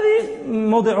 هذه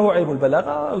موضعه علم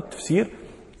البلاغة والتفسير،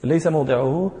 ليس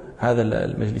موضعه هذا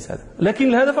المجلس هذا.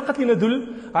 لكن هذا فقط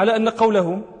لندل على أن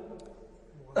قولهم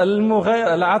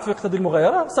العطف يقتضي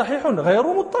المغايرة صحيح غير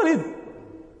مضطرد.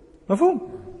 مفهوم؟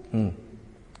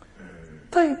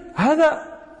 طيب، هذا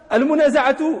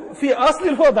المنازعة في أصل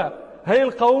الوضع. هل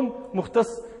القوم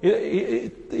مختص؟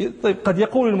 طيب، قد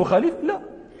يقول المخالف: لا،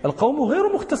 القوم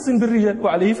غير مختص بالرجال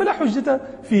وعليه فلا حجة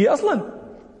فيه أصلا.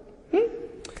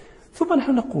 ثم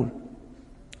نحن نقول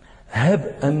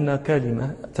هب أن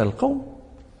كلمة القوم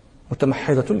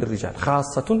متمحضة للرجال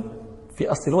خاصة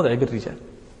في أصل الوضع بالرجال،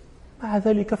 مع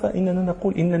ذلك فإننا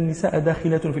نقول إن النساء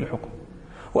داخلات في الحكم،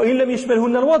 وإن لم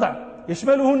يشملهن الوضع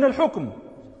يشملهن الحكم.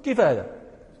 كيف هذا؟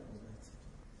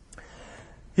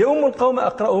 يؤم القوم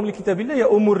أقرأهم لكتاب الله،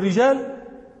 يؤم الرجال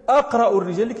أقرأ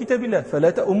الرجال لكتاب الله، فلا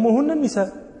تؤمهن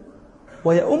النساء،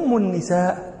 ويؤم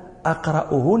النساء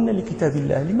أقرأهن لكتاب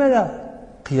الله. لماذا؟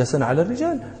 قياسا على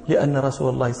الرجال، لأن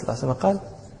رسول الله صلى الله عليه وسلم قال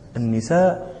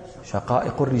النساء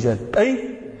شقائق الرجال،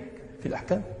 أي في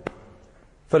الأحكام،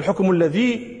 فالحكم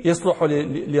الذي يصلح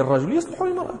للرجل يصلح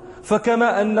للمرأة.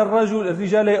 فكما أن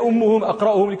الرجال يؤمهم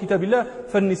أقرأهم لكتاب الله،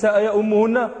 فالنساء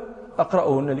يؤمهن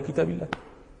أقرأهن لكتاب الله.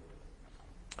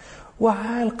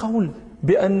 وعلى القول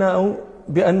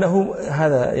بأنه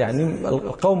هذا يعني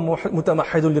القوم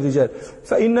متمحض للرجال،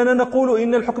 فإننا نقول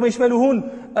إن الحكم يشملهن.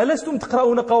 ألستم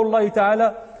تقرؤون قول الله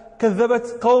تعالى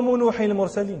كذبت قوم نوح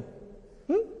المرسلين،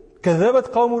 كذبت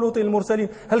قوم لوط المرسلين؟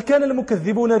 هل كان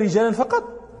المكذبون رجالا فقط؟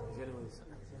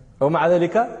 ومع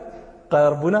ذلك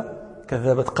قال ربنا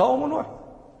كذبت قوم نوح،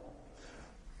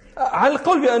 على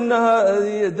القول بأنها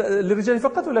للرجال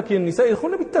فقط، ولكن النساء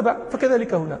يدخلن بالتبع،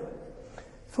 فكذلك هنا.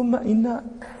 ثم إن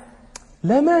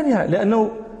لا مانع،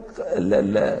 لأنه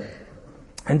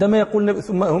عندما يقول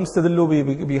ثم هم استدلوا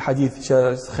بحديث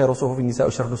خير صفوف النساء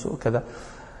وشر كذا.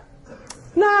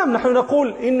 نعم، نحن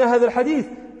نقول إن هذا الحديث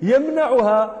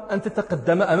يمنعها أن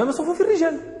تتقدم أمام صفوف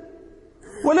الرجال،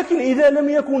 ولكن إذا لم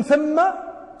يكن ثم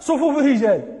صفوف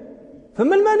الرجال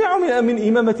فما المانع من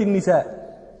إمامة النساء؟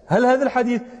 هل هذا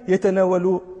الحديث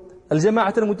يتناول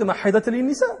الجماعة المتمحضة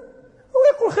للنساء؟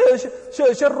 ويقول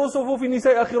شر صفوف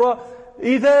النساء آخرها،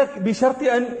 إذا بشرط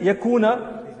أن يكون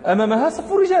أمامها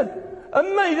صف الرجال.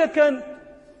 أما إذا كان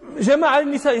جماعة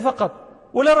النساء فقط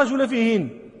ولا رجل فيهن،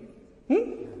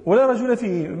 ولا رجل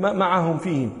فيه معهم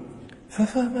فيهن،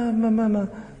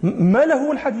 ما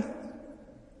له الحديث؟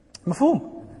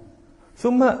 مفهوم؟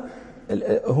 ثم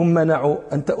هم منعوا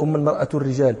أن تؤم المرأة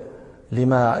الرجال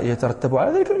لما يترتب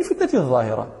على ذلك من الفتنة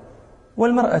الظاهرة،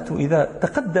 والمرأة إذا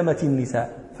تقدمت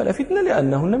النساء فلا فتنة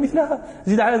لأنهن مثلها.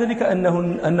 زيد على ذلك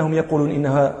أنهم يقولون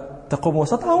إنها تقوم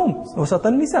وسطهم، وسط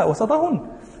النساء وسطهن،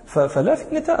 فلا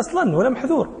فتنة أصلا ولا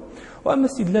محذور. وأما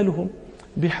استدلالهم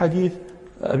بحديث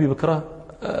أبي بكرة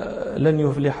لن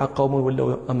يفلح قوم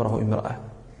ولو أمره امرأة،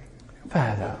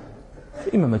 فهذا في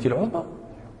الإمامة العظمى،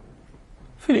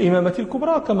 في الإمامة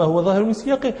الكبرى كما هو ظاهر من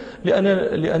سياقه،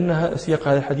 لأنها سياق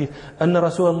هذا الحديث أن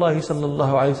رسول الله صلى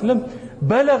الله عليه وسلم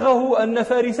بلغه أن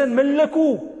فارسا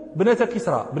ملكوا ابنة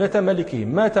كسرى، ابنة ملكهم،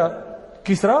 مات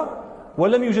كسرى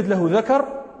ولم يوجد له ذكر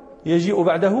يجيء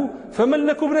بعده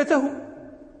فملكوا ابنته،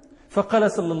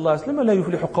 فقال صلى الله عليه وسلم لا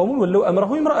يفلح قوم ولو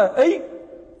أمره امرأة، أي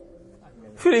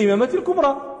في الإمامة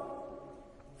الكبرى.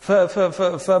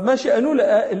 فما شأن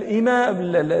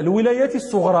الولايات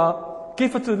الصغرى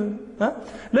كيف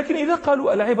لكن إذا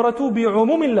قالوا العبرة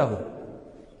بعموم له،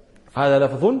 هذا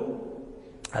لفظ،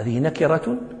 هذه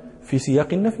نكرة في سياق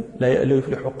النفي، لا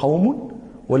يفلح قوم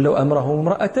ولو أمره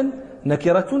امرأة،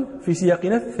 نكرة في سياق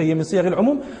نفي فهي من صيغ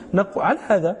العموم. على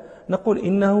هذا نقول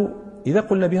إنه إذا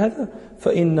قلنا بهذا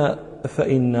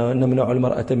فإن نمنع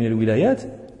المرأة من الولايات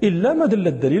إلا ما دل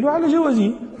الدليل على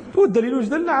جوازه، والدليل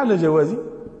دل على جواز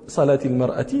صلاة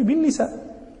المرأة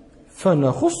بالنساء،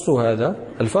 فنخص هذا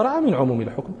الفرع من عموم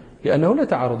الحكم لأنه لا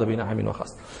تعارض بين عام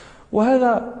وخاص.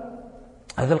 وهذا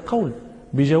القول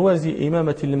بجواز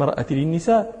إمامة المرأة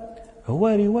للنساء هو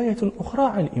رواية أخرى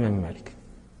عن الإمام مالك.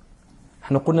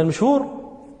 نحن قلنا المشهور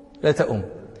لا تؤم،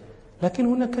 لكن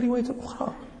هناك رواية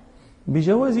أخرى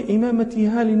بجواز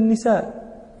إمامتها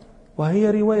للنساء،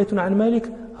 وهي رواية عن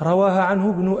مالك رواها عنه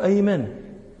ابن أيمن،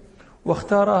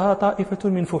 واختارها طائفة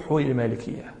من فحول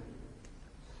المالكية،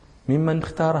 ممن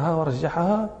اختارها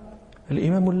ورجحها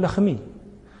الإمام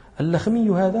اللخمي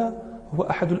هذا هو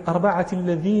أحد الأربعة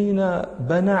الذين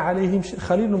بنى عليهم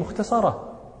خليل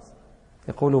المختصرة،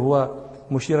 يقول هو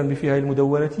مشيرا بفيها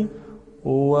المدونة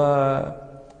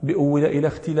وبأول إلى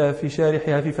اختلاف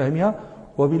شارحها في فهمها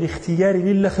وبالاختيار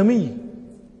للخمي،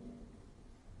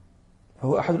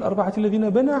 هو أحد الأربعة الذين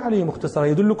بنى عليه مختصرة.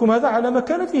 يدلكم هذا على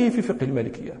مكانته في فقه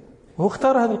المالكية، وهو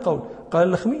اختار هذا القول. قال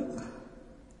اللخمي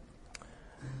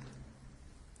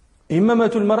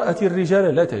إمامة المرأة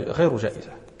الرجال غير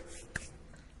جائزة،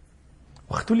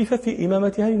 واختلف في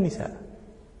إمامتها للنساء.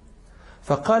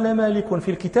 فقال مالك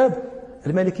في الكتاب،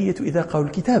 المالكية إذا قالوا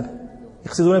الكتاب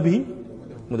يقصدون به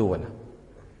مدونة،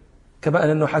 كما أن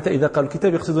النحاة إذا قالوا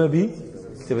الكتاب يقصدون به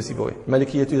كتاب سيبويه.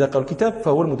 المالكية إذا قالوا الكتاب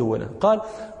فهو المدونة.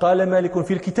 قال مالك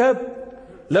في الكتاب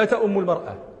لا تؤم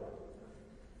المرأة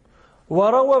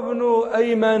وروى ابن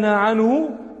أيمن عنه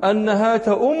أنها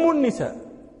تؤم النساء.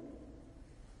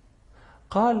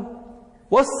 قال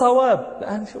والصواب،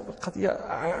 الآن القضية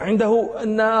عنده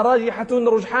أنها راجحة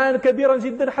رجحان كبيرا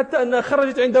جدا حتى أنها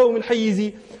خرجت عنده من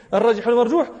حيز الراجح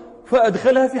والمرجوح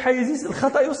فأدخلها في حيز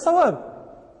الخطأ والصواب.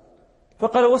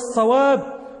 فقال والصواب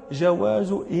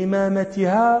جواز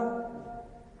إمامتها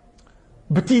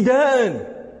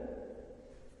ابتداء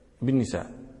بالنساء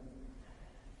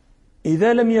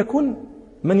إذا لم يكن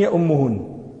من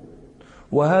يؤمهن،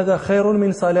 وهذا خير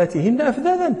من صلاتهن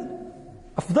أفذاذا،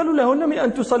 أفضل لهن من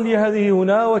أن تصلي هذه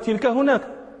هنا وتلك هناك.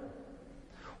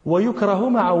 ويكره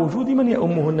مع وجود من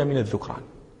يؤمهن من الذكران.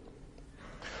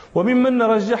 وممن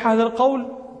رجح هذا القول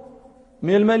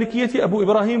من المالكية أبو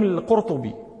إبراهيم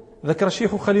القرطبي. ذكر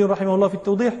الشيخ خليل رحمه الله في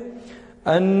التوضيح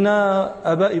أن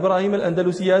أبا إبراهيم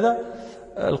الأندلسي هذا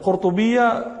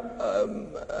القرطبية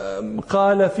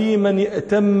قال في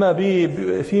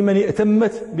من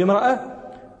ائتمت بامرأة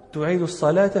تعيد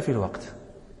الصلاة في الوقت.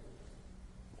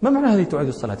 ما معنى هذه تعيد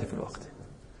الصلاة في الوقت؟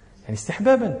 يعني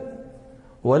استحبابا،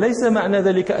 وليس معنى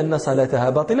ذلك أن صلاتها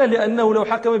باطلة، لأنه لو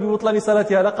حكم ببطلان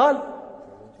صلاتها لقال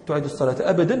تعيد الصلاة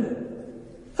أبدا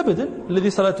أبدا، الذي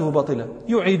صلاته باطلة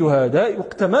يعيدها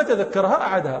وقت ما تذكرها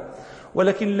أعادها.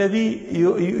 ولكن الذي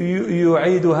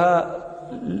يعيدها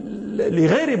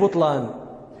لغير بطلان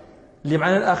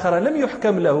لمعنى آخر لم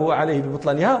يحكم له عليه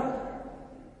ببطلانها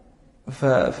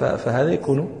فهذا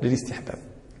يكون للاستحباب.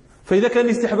 فإذا كان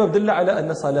الاستحباب دل على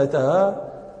أن صلاتها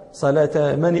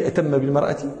صلاة من ائتم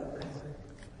بالمرأة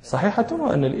صحيحة،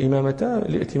 وأن الإمامة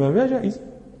الائتمام بها جائز.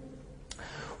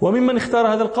 وممن اختار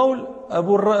هذا القول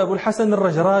أبو الحسن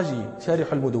الرجراجي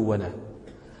شارح المدونة،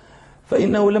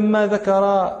 فإنه لما ذكر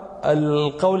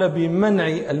القول بمنع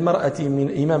المرأة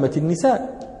من إمامة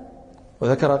النساء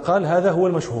وذكر قال هذا هو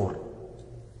المشهور،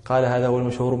 قال هذا هو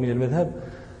المشهور من المذهب،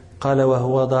 قال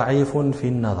وهو ضعيف في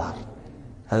النظر،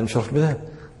 هذا المشهور في المذهب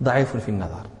ضعيف في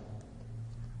النظر.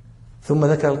 ثم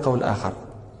ذكر القول الآخر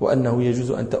وأنه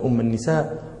يجوز أن تؤم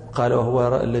النساء، قال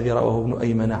وهو الذي رواه ابن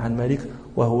أيمن عن مالك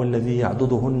وهو الذي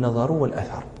يعضده النظر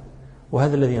والأثر،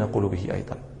 وهذا الذي نقول به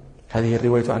أيضا. هذه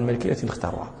الرواية عن مالك التي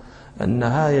نختارها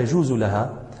أنها يجوز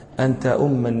لها أن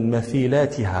تؤم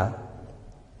مثيلاتها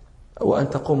وأن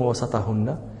تقوم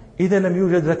وسطهن إذا لم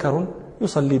يوجد ذكر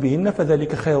يصلي بهن،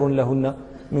 فذلك خير لهن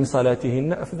من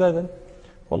صلاتهن أفذاذا،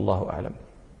 والله أعلم.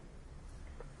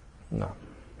 نعم.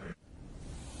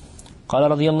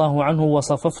 قال رضي الله عنه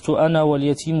وصففت أنا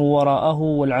واليتيم وراءه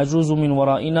والعجوز من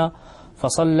ورائنا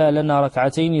فصلى لنا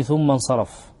ركعتين ثم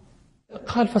انصرف.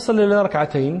 قال فصلى لنا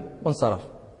ركعتين وانصرف.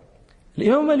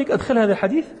 الإمام مالك أدخل هذا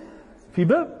الحديث في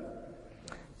باب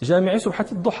جامع سبحة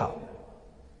الضحى.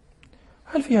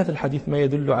 هل في هذا الحديث ما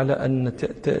يدل على أن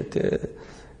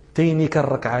تينك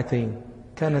الركعتين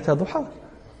كانتا ضحى؟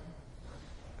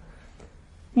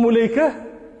 مليكة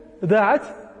دعت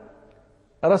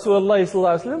رسول الله صلى الله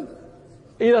عليه وسلم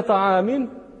إلى طعام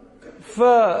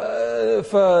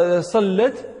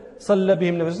صلى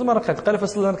بهم النبي صلى الله عليه وسلم ركعتين، قال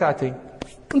فصلى ركعتين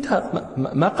انتهى.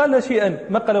 ما قال شيئا،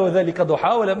 ما قال وذلك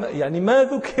ضحى ولا يعني ما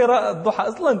ذكر الضحى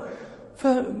أصلا.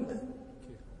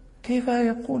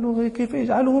 كيف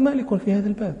يجعله مالك في هذا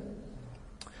الباب؟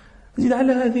 زيد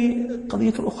على هذه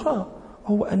قضية أخرى،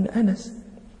 وهو أن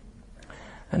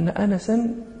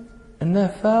أنسا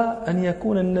نفى أن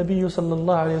يكون النبي صلى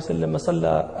الله عليه وسلم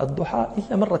صلى الضحى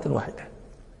إلا مرة واحدة،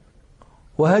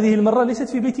 وهذه المرة ليست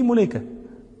في بيت مليكة،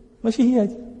 ماشي هي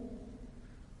هذه.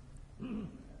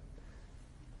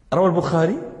 روى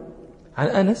البخاري عن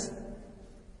أنس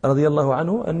رضي الله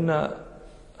عنه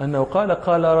أنه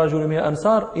قال رجل من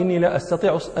الأنصار إني لا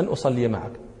أستطيع أن أصلي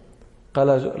معك. قال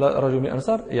رجل من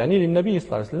الأنصار يعني للنبي صلى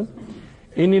الله عليه وسلم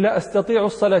إني لا أستطيع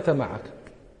الصلاة معك،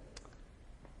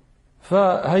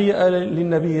 فهيأ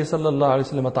للنبي صلى الله عليه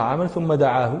وسلم طعاما ثم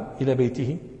دعاه إلى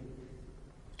بيته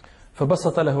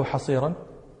فبسط له حصيرا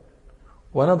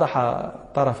ونضح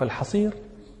طرف الحصير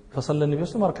فصلى النبي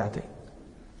صلى الله عليه وسلم ركعتين.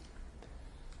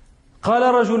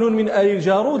 قال رجل من آل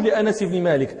الجارود لأنس بن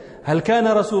مالك هل كان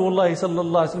رسول الله صلى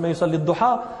الله عليه وسلم يصلي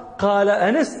الضحى؟ قال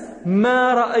أنس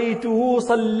ما رأيته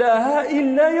صلاها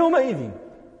إلا يومئذ.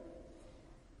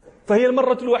 فهي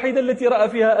المرة الوحيدة التي رأى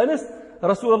فيها أنس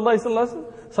رسول الله صلى الله عليه وسلم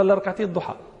صلى ركعتي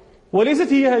الضحى،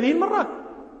 وليست هي هذه المرة.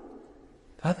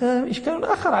 هذا إشكال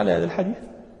آخر على هذا الحديث،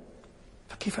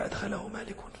 فكيف أدخله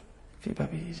مالك في باب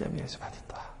جامع سبحة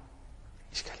الضحى؟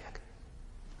 إشكال يك.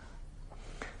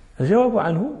 الجواب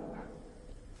عنه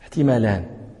احتمالان،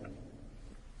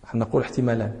 نقول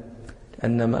احتمالان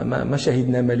لأن ما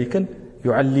شهدنا مالكا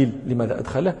يعلل لماذا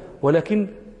أدخله، ولكن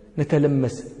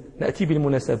نتلمس نأتي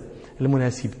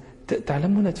المناسب.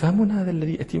 تعلمون تفهمون هذا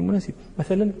الذي يأتي بالمناسب.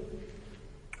 مثلا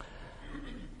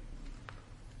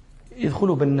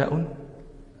يدخل بناء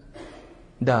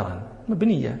دارا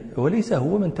مبنية وليس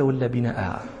هو من تولى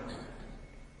بناءها،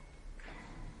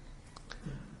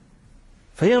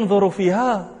 فينظر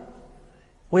فيها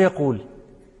ويقول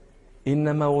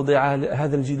إنما وضع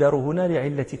هذا الجدار هنا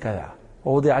لعلة كذا،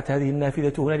 ووضعت هذه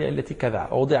النافذة هنا لعلة كذا،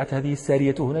 ووضعت هذه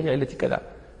السارية هنا لعلة كذا.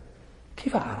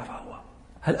 كيف عرف هو؟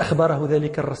 هل أخبره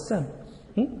ذلك الرسام،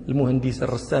 المهندس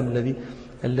الرسام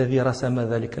الذي رسم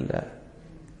ذلك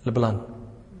البلان؟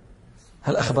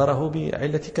 هل أخبره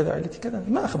بعلة كذا علة كذا؟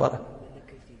 ما أخبره،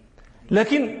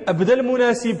 لكن أبدى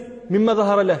المناسب مما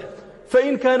ظهر له،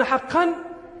 فإن كان حقا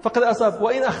فقد أصاب،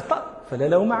 وإن أخطأ فلا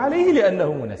لوم عليه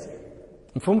لأنه مناسب.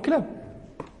 مفهوم الكلام؟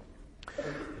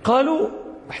 قالوا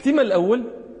احتمال الأول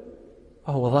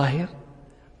وهو ظاهر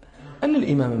أن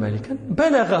الإمام مالكا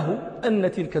بلغه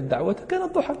أن تلك الدعوة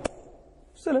كانت ضحى.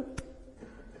 السلام.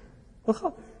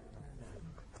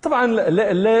 طبعا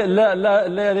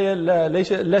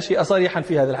لا شيء صريحا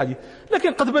في هذا الحديث،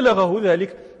 لكن قد بلغه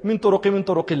ذلك من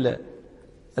طرق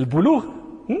البلوغ،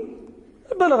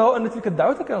 بلغه أن تلك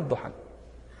الدعوة كانت ضحى.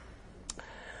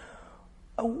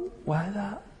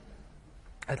 وهذا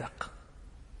أدق،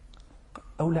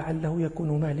 أو لعله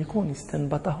يكون مالك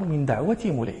استنبطه من دعوة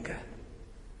مليكة.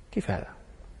 كيف هذا؟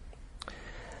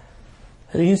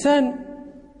 الإنسان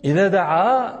إذا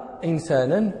دعا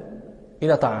إنسانا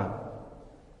إلى طعام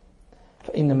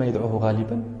فإنما يدعوه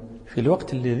غالبا في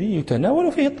الوقت الذي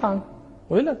يتناول فيه الطعام،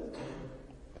 ولا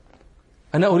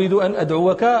أنا أريد أن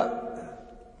أدعوك،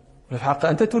 في الحق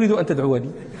أنت تريد أن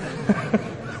تدعوني.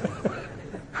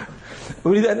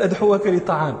 أريد أن أدعوك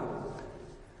للطعام،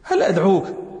 هل أدعوك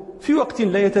في وقت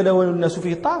لا يتناول الناس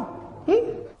فيه الطعام؟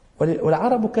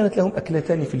 والعرب كانت لهم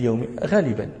أكلتان في اليوم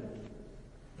غالبا،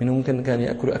 منهم كان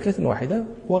يأكل أكلة واحدة،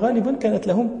 وغالبا كانت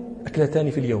لهم أكلتان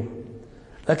في اليوم،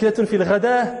 أكلة في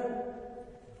الغداء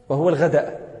وهو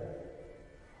الغداء،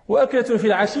 وأكلة في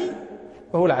العشي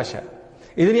وهو العشاء.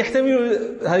 إذن يحتمل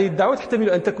هذه الدعوة تحتمل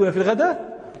أن تكون في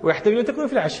الغداء ويحتمل أن تكون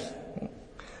في العشي،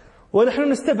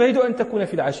 ونحن نستبعد أن تكون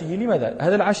في العشي. لماذا؟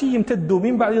 هذا العشي يمتد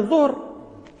من بعد الظهر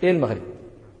إلى المغرب.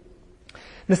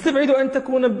 نستبعد أن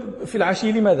تكون في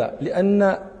العشي. لماذا؟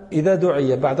 لأن إذا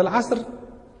دعي بعد العصر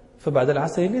فبعد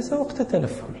العصر ليس وقت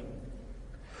تنفل،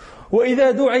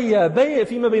 وإذا دعي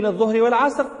فيما بين الظهر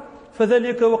والعصر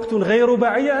فذلك وقت غير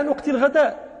بعيد عن وقت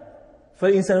الغداء،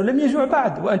 فالإنسان لم يجوع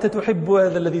بعد، وأنت تحب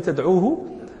هذا الذي تدعوه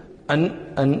أن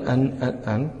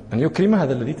يكرم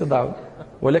هذا الذي تدعوه،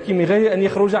 ولكن من غير أن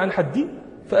يخرج عن حد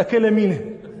فأكل منه.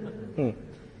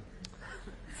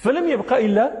 فلم يبقى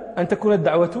إلا أن تكون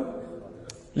الدعوة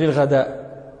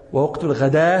للغداء، ووقت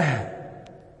الغداء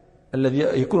الذي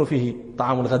يكون فيه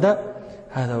طعام الغداء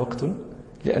هذا وقت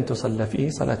لأن تصلى فيه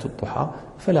صلاة الضحى،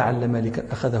 فلعل مالك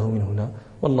أخذه من هنا،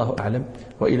 والله أعلم.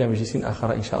 وإلى مجلس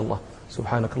آخر إن شاء الله.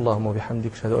 سبحانك اللهم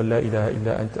وبحمدك، أشهد أن لا إله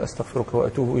إلا أنت، أستغفرك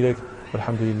وأتوب إليك،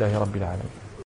 والحمد لله رب العالمين.